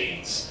ticket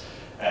machines,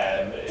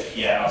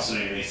 yeah,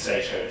 absolutely,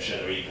 Stagecoach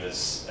and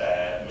Arriva's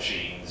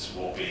machines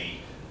will be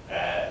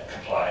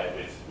compliant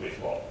with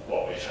what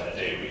we're trying to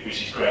do,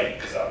 which is great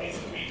because that means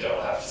that we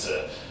don't have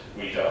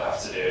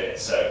to do it.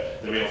 So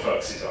the real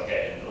focus is on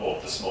getting all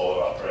the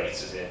smaller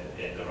operators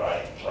in the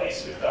right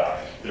place with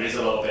that. There is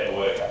a little bit of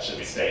work actually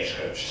with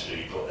Stagecoach to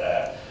do, but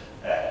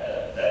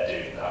they're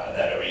doing that, and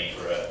then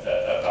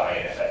Arriva are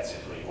buying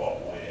effectively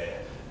what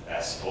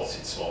we're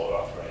supporting smaller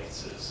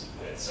operators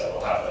with. So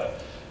we'll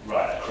have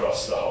right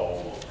across the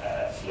whole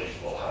fleet,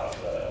 we'll have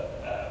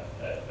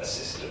a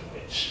system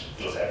which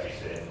does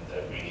everything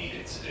that we need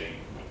it to do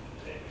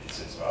in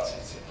terms of our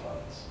ticketing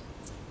plans.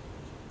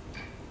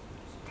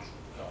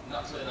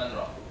 Natalie and then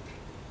Ron.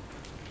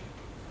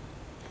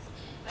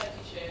 Thank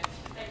you, Chair.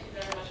 Thank you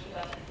very much for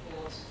that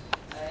report.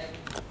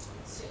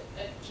 So,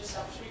 just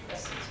have 3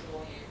 questions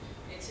for you.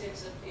 In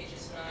terms of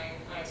pages 9,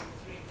 item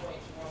 3.13,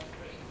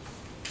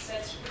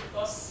 said through the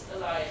Bus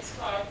Alliance,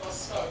 5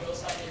 bus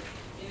corridors have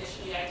been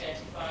initially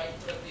identified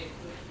for the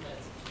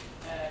improvement.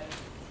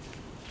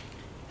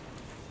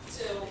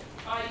 So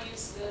I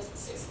use the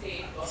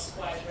 68 bus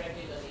quite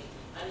regularly,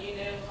 and you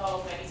know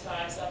how many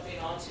times I've been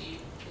on to you,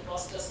 the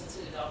bus doesn't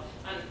turn up,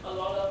 and a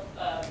lot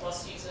of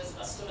bus users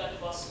are still at the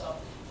bus stop.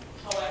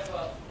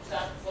 However,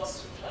 that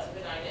bus route hasn't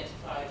been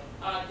identified.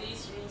 Are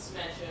these routes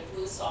mentioned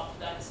will soften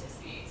than the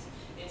 68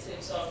 in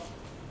terms of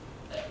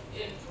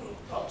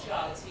improved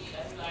punctuality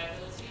and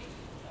reliability,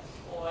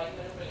 or are you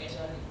going to bring it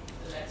on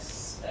the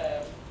next,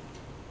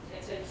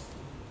 in terms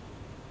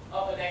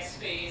of the next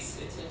phase,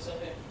 in terms of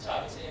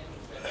targeting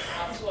improvement?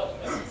 I have 2 other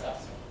questions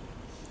after.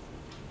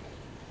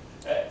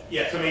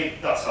 Yeah, for me,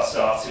 that's our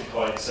starting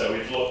point. So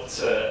we've looked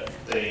at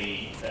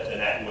the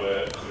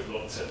network, we've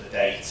looked at the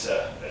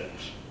data,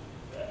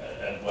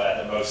 and where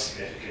the most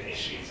significant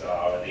issues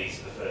are, and these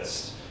are the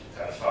first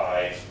kind of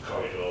 5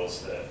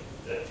 corridors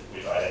that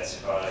we've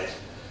identified.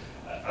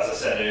 As I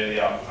said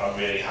earlier, I'm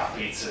really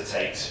happy to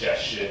take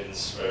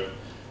suggestions from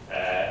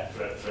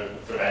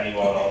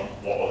anyone on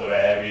what other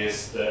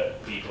areas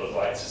that people would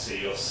like to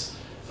see us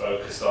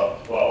focused on.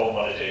 What I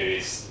want to do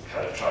is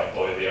kind of try and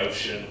boil the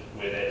ocean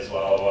with it as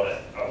well.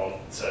 I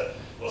want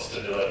us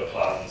to deliver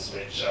plans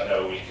which I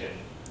know we can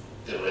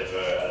deliver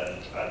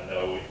and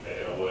know are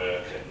going to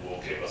work and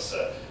will give us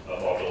a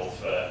model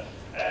for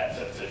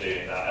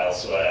doing that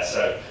elsewhere.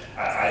 So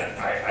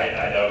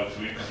I know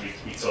because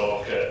we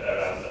talk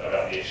around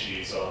the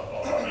issues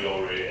on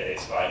your route, and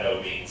it's by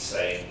no means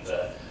saying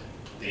that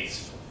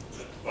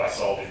by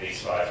solving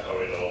these 5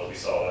 corridors we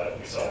solve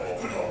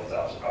all the problems.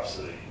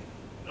 Absolutely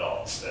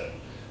not. And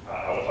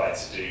I would like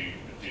to do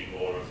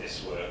more of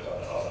this work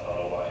on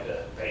a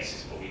wider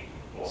basis, but we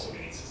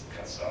need to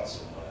kind of start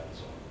somewhere as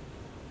well.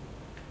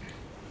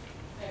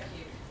 Thank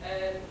you.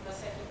 My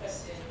second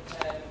question,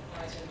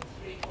 item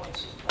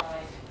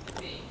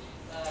 3.25b,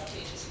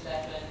 pages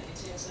 11, in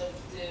terms of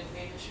the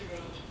Wavertree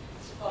Road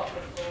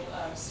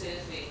topographical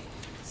survey.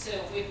 So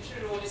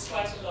Wavertree Road is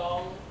quite a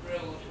long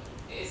road.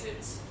 Is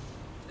it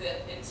the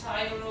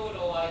entire road,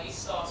 or are you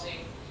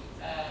starting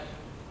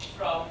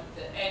from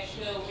the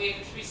Edgehill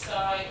Wavertree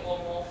side, or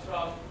more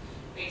from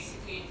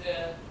basically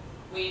the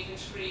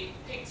Wavertree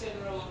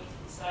Picton Road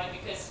side?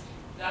 Because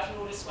that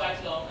road is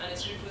quite long and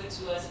it's referred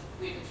to as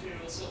Wavertree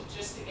Road. So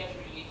just to get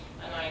really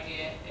an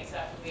idea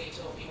exactly what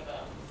you're talking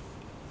about.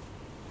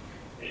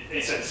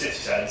 It's at the city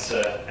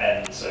centre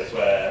end, so it's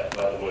where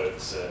the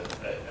works are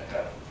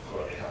kind of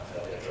currently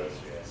happening. I drove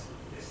through it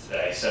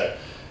today. So,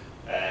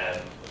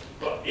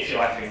 but if you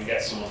like, I can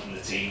get someone from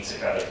the team to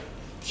kind of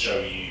show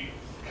you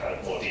kind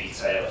of more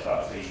detail if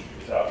that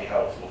would be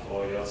helpful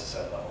for you, to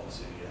send that on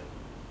to you.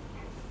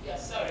 Yeah,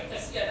 sorry,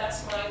 because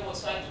that's my road,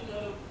 so I do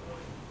know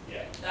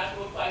that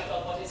road quite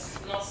well, but it's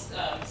not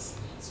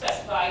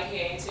specified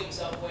here in terms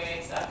of where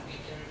exactly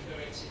you're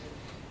referring to.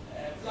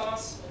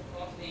 Last but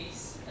not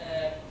least,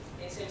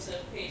 in terms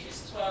of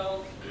pages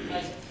 12,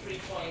 item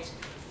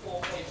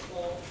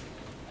 3.4.4,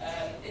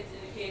 it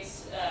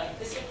indicates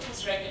this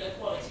includes regular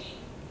quality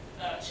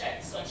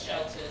checks on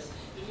shelters.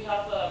 Do we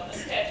have a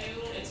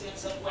schedule in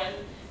terms of when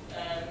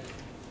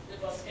the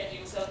bus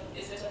schedule? So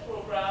is it a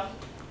program?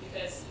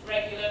 Because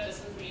regular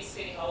doesn't really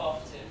say how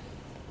often.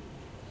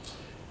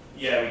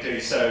 Yeah, we do.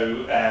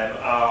 So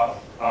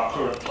our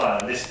current plan,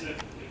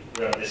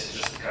 remember this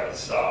is just kind of the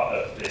start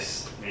of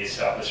this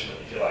re-establishment,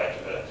 if you like,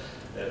 of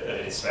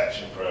an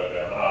inspection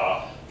programme.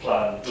 Our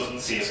plan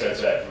doesn't see us go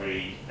to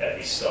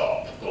every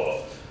stop,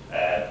 but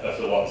of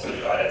the ones that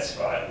we've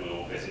identified, we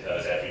will visit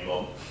those every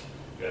month,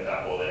 and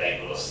that will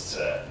enable us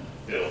to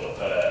build up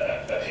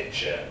a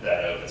picture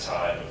then over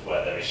time of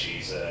whether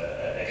issues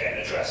are again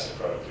addressed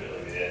appropriately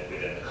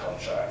within the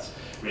contract.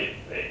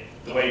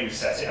 The way we've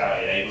set it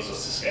out enables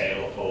us to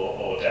scale up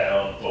or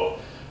down, but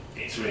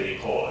it's really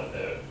important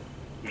that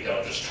we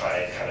don't just try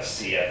and kind of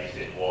see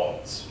everything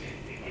once.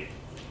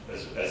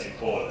 As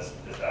important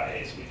as that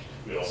is,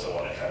 we also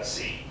want to kind of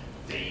see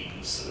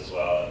themes as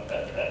well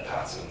and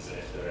patterns, and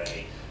if there are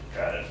any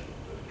kind of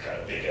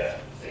bigger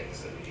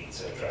things that we need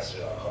to address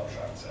with our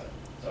contractor.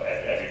 So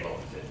every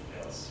month,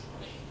 it's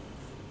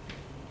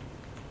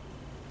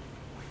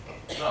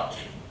No.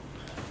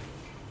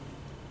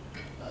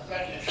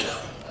 Thank you, Chair.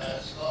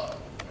 It's not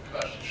a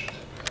question,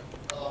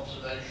 it's an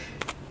observation.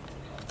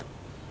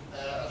 I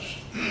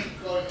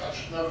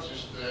just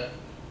noticed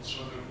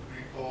some of the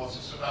reports,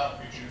 it's about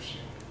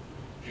reducing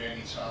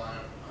journey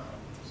time,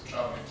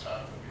 travelling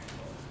time for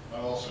people,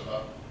 and also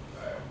about,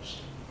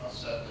 I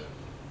said,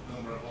 the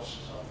number of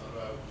buses on the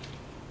road.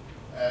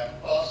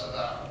 Part of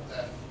that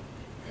then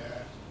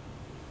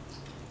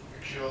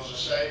secures a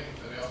saving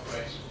for the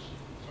operators.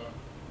 So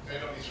they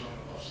don't need to run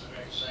the bus, they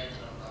make a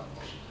saving on that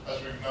bus. As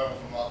we've known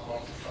from our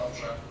quality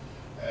contract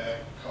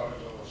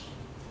corridors,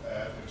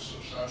 there's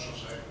substantial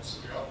savings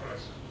to the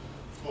operators.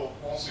 But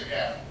once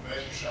again,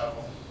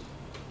 Merseytravel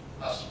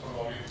has to put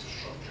all the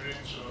infrastructure in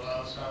to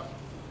allow us to have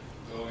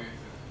all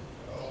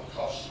the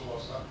costs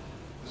towards that.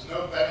 There's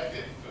no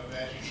benefit for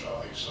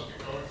Merseytravel except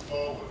going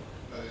forward,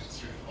 whether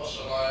it's through the bus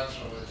alliance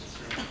or whether it's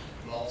through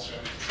an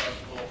alternative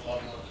transport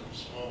model that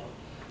comes forward.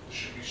 There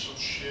should be some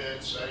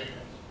shared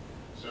savings.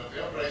 So if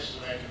the operators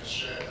are making a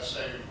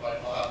saving by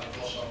not having a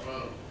bus on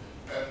road,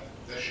 then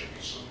there should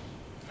be some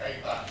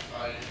payback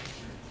by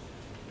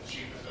the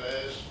cheaper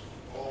fares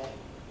or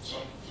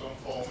some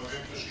form of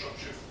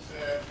infrastructure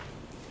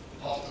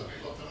pot that we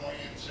put the money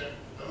into. At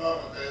the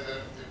moment, they're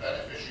the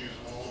beneficiaries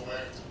of all the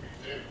work that we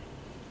do.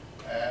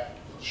 But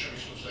there should be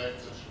some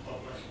savings to the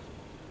public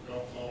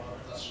going forward. I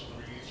think that's something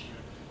we need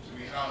to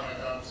be hammering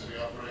down to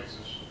the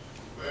operators.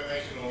 We're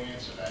making all the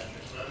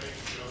interventions, we're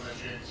making sure their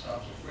journey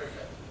times are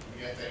quicker, and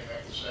yet they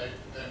make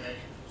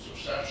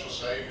substantial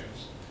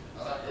savings,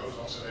 and that goes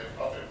on to their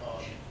profit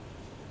margin.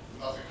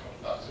 Nothing comes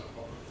back to the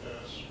public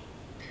purse.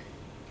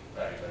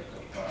 Very, very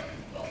good point.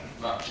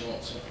 Matt, do you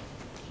want to?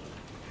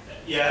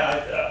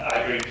 Yeah, I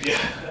agree with you.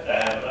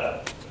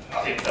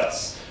 I think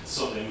that's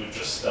something we've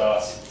just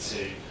started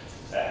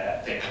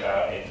to think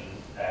about in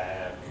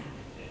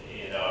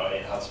our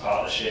enhanced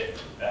partnership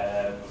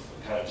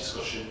kind of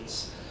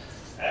discussions.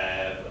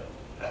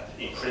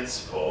 In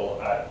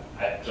principle, I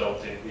don't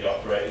think the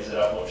operators would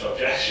have much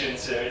objection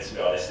to it. To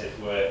be honest, if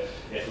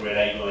we're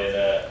enabling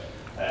a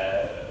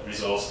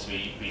resource to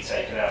be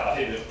taken out, I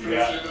think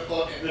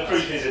the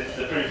proof is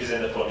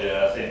in the pudding, and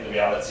I think the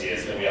reality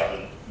is that we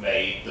haven't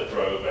made the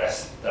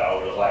progress that I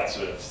would have liked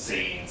to have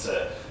seen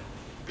to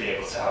be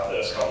able to have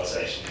those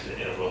conversations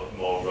in a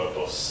more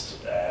robust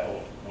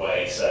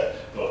way. So,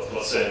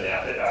 but certainly,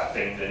 I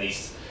think there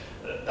needs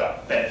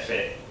that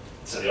benefit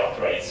to the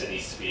operator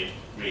needs to be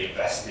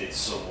reinvested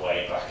some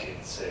way back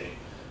into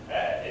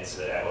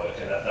the network,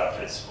 and that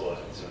principle I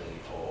think is a really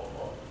important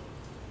one.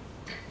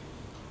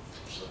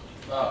 So,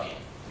 Margie.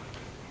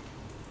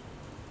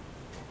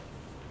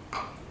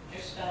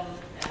 Just on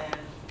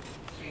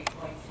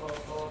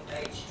 3.44,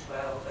 page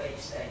 12, where you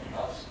say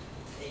about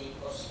the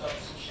bus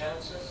stops and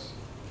shelters.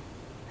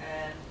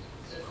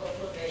 There's a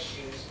couple of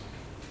issues.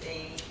 The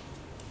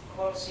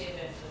quality of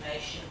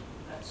information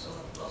at some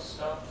of the bus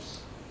stops.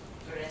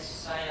 For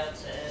instance, I had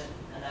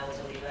an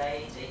elderly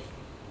lady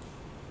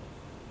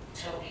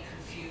totally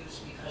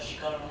confused because she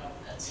got on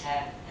a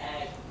 10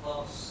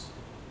 bus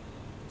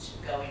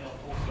going up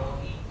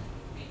Foulkes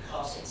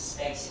because it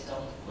stated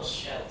on the bus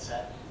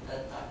shelter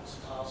that was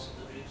part of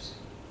the route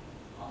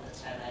on the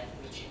 10A,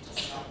 which it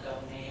does not go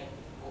near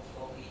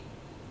Foulkes.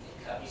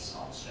 It carries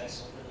on straight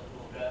up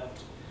Liverpool Road.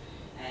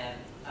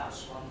 That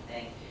was one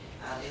thing.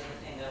 And the other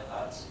thing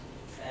that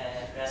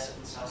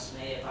residents asked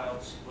me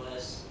about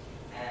was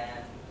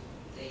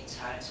the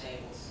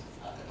timetables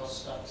at the bus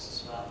stops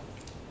as well.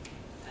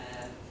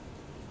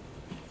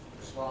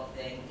 Was one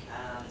thing,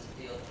 and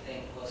the other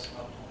thing was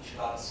about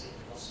punctuality of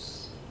the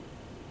buses.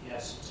 You know,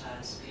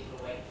 sometimes people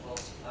are waiting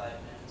 45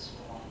 minutes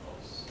for one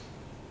bus,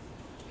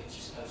 which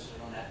is supposed to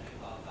run every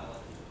half hour.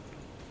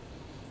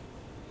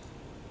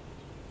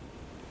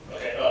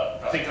 Okay,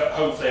 I think that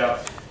hopefully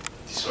I've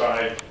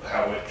described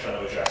how we're trying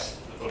to address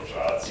the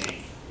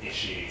punctuality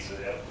issues.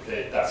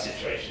 That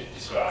situation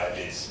described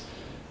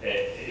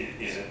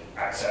isn't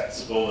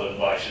acceptable, and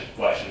why should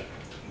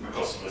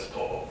customers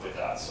put up with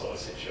that sort of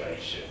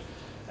situation?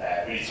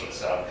 We need to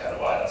understand kind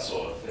of why that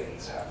sort of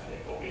thing's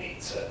happening, but we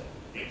need to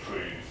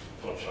improve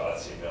punctuality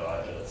punctuality and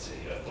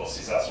reliability of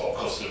buses. That's what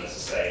customers are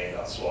saying,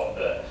 that's what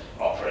the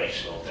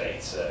operational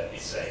data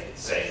is saying.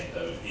 It's saying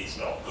though it's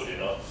not good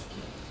enough.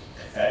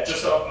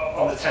 Just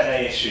on the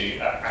 10A issue,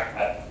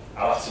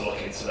 I'll have to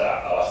look into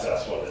that. I'll have to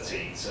ask one of the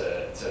team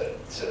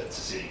to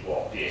see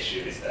what the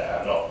issue is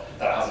there.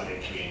 That hasn't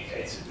been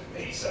communicated with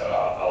me, so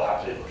I'll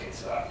happily look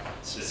into that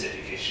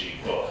specific issue.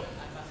 But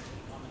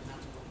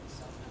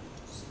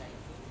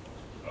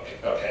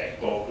okay,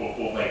 well,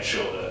 we'll make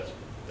sure that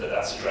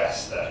that's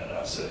addressed then.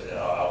 Absolutely,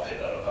 I'll pick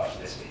that up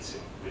after this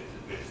meeting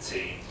with the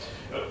team.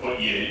 But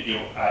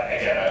again,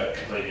 I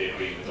completely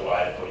agree with the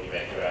wider point you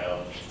make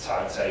around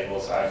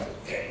timetables. I'm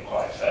getting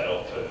quite fed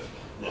up of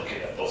looking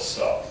at bus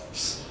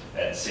stops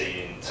and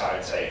seeing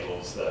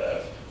timetables that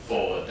have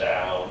fallen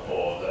down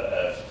or that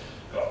have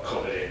got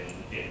covered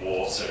in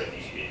water, and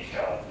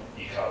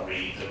you can't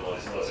read them, or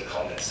there's loads of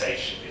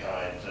condensation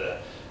behind the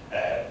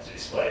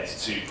display.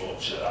 There's too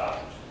much of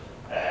that.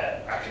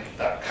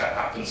 That can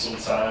happen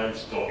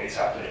sometimes, but it's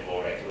happening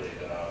more regularly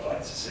than I would like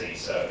to see.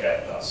 So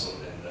again, that's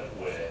something that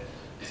we're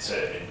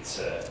determined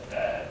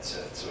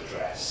to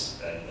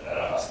address, and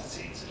I've asked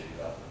the team to do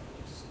that.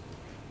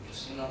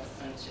 Just another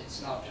thing,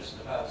 it's not just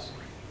about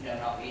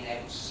not being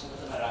able to, some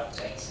of them are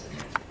outdated,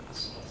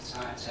 some of the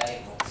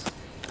timetables,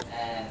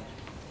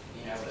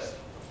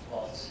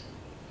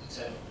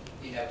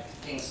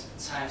 things,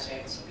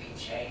 timetables have been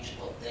changed,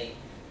 but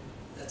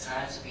the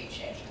times have been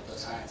changed, but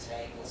the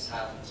timetables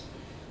haven't.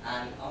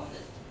 And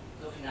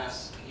looking at,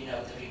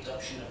 the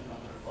reduction of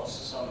number of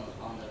buses on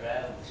the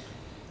road,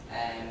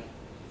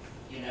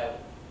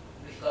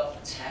 we've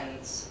got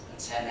 10s and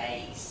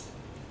 10As.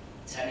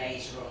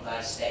 10As run by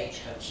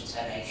Stagecoach and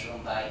 10As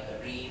run by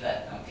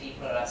Arriva, and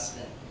people are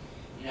asking,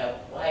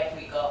 why have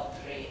we got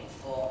 3 and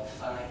 4 and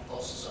 5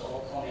 buses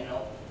all coming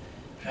up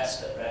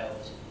Prescott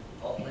Road,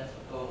 up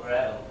Liverpool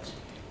Road,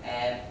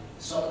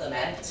 some of them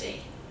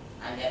empty,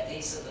 and yet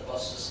these are the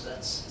buses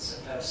that's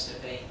supposed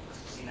to be,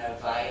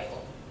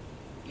 viable,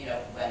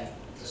 when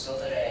there's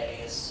other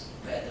areas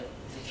where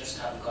they just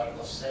haven't got a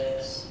bus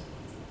service.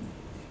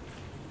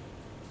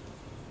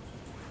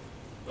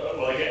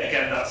 Well,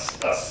 again, that's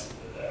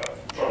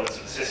a product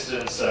of the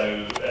system.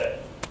 So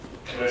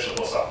commercial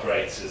bus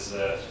operators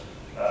are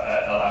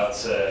allowed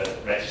to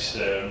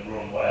register and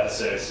run whatever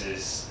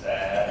services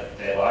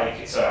they like.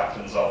 It so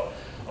happens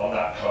on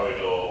that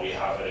corridor we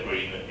have an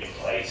agreement in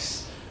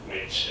place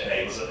which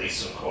enables at least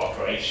some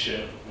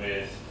cooperation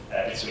with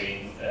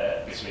between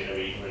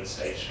Arriva and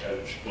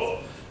Stagecoach,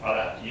 but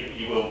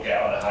you will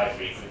get on a high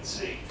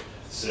frequency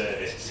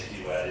service,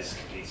 particularly where there's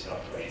competing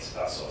operators,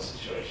 that sort of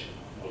situation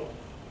will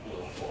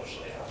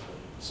unfortunately happen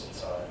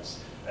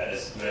sometimes. And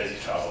as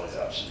Merseytravel is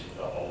actually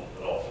not an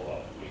awful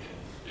lot we can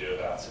do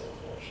about it,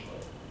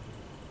 unfortunately.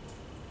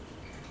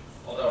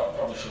 Although I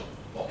probably should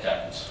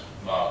bookend,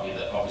 Margie,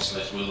 that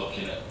obviously as we're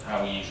looking at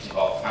how we use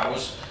devolved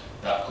powers,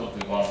 that could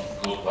be one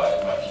good way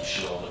of making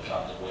sure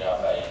that we have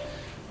a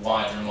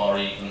wider and more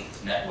even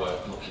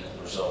network looking at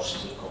the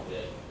resources that could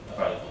be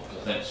available. Because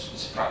I think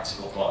it's a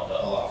practical point that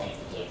a lot of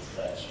people do.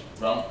 Thanks.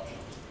 Ron?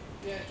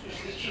 Yeah,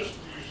 it's just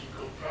using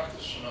good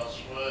practice from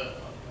elsewhere.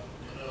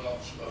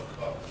 I've spoke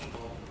about this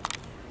more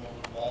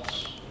than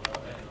once. I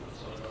think it was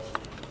sort of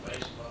the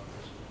face about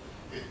this.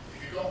 If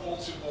you've got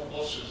multiple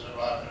buses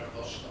arriving at a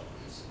bus stop,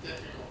 it's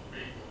difficult for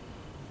people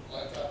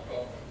like that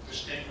problem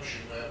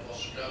distinguishing where a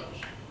bus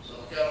goes. So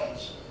they'll get on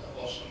a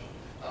bus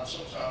and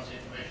sometimes the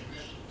information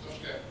does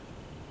get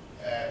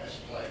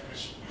misplayed,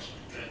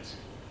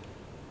 misprinted.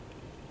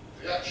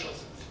 The actual,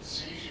 it's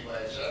the easy way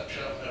is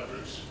actually having a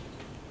route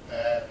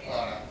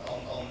planner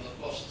on the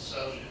bus that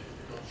tells you if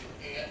you go from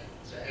here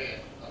to here,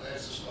 and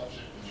there's the stops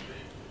in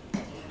between.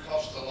 It doesn't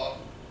cost a lot.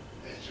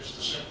 It's just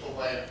a simple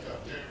way of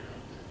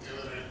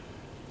delivering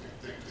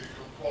the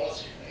good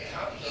quality. It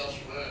happens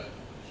elsewhere.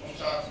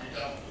 Sometimes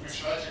we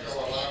try to go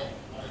along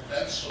and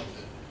invent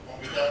something when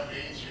we don't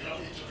need to. You don't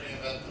need to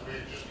reinvent the wheel,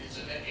 you just need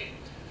to nick it.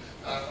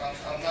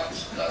 And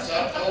that's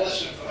out. All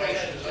this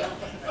information is out.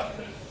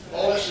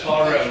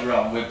 Borrow,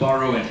 Ron, we're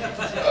borrowing.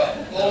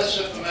 All this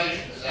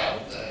information is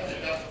out there.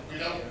 We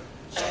don't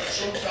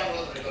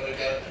sometimes we've got to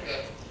get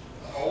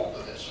a hold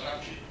of this and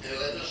actually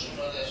deliver some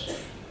of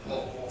this,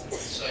 what we're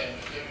saying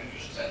we're doing,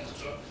 just tend to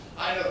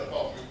I know the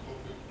problem with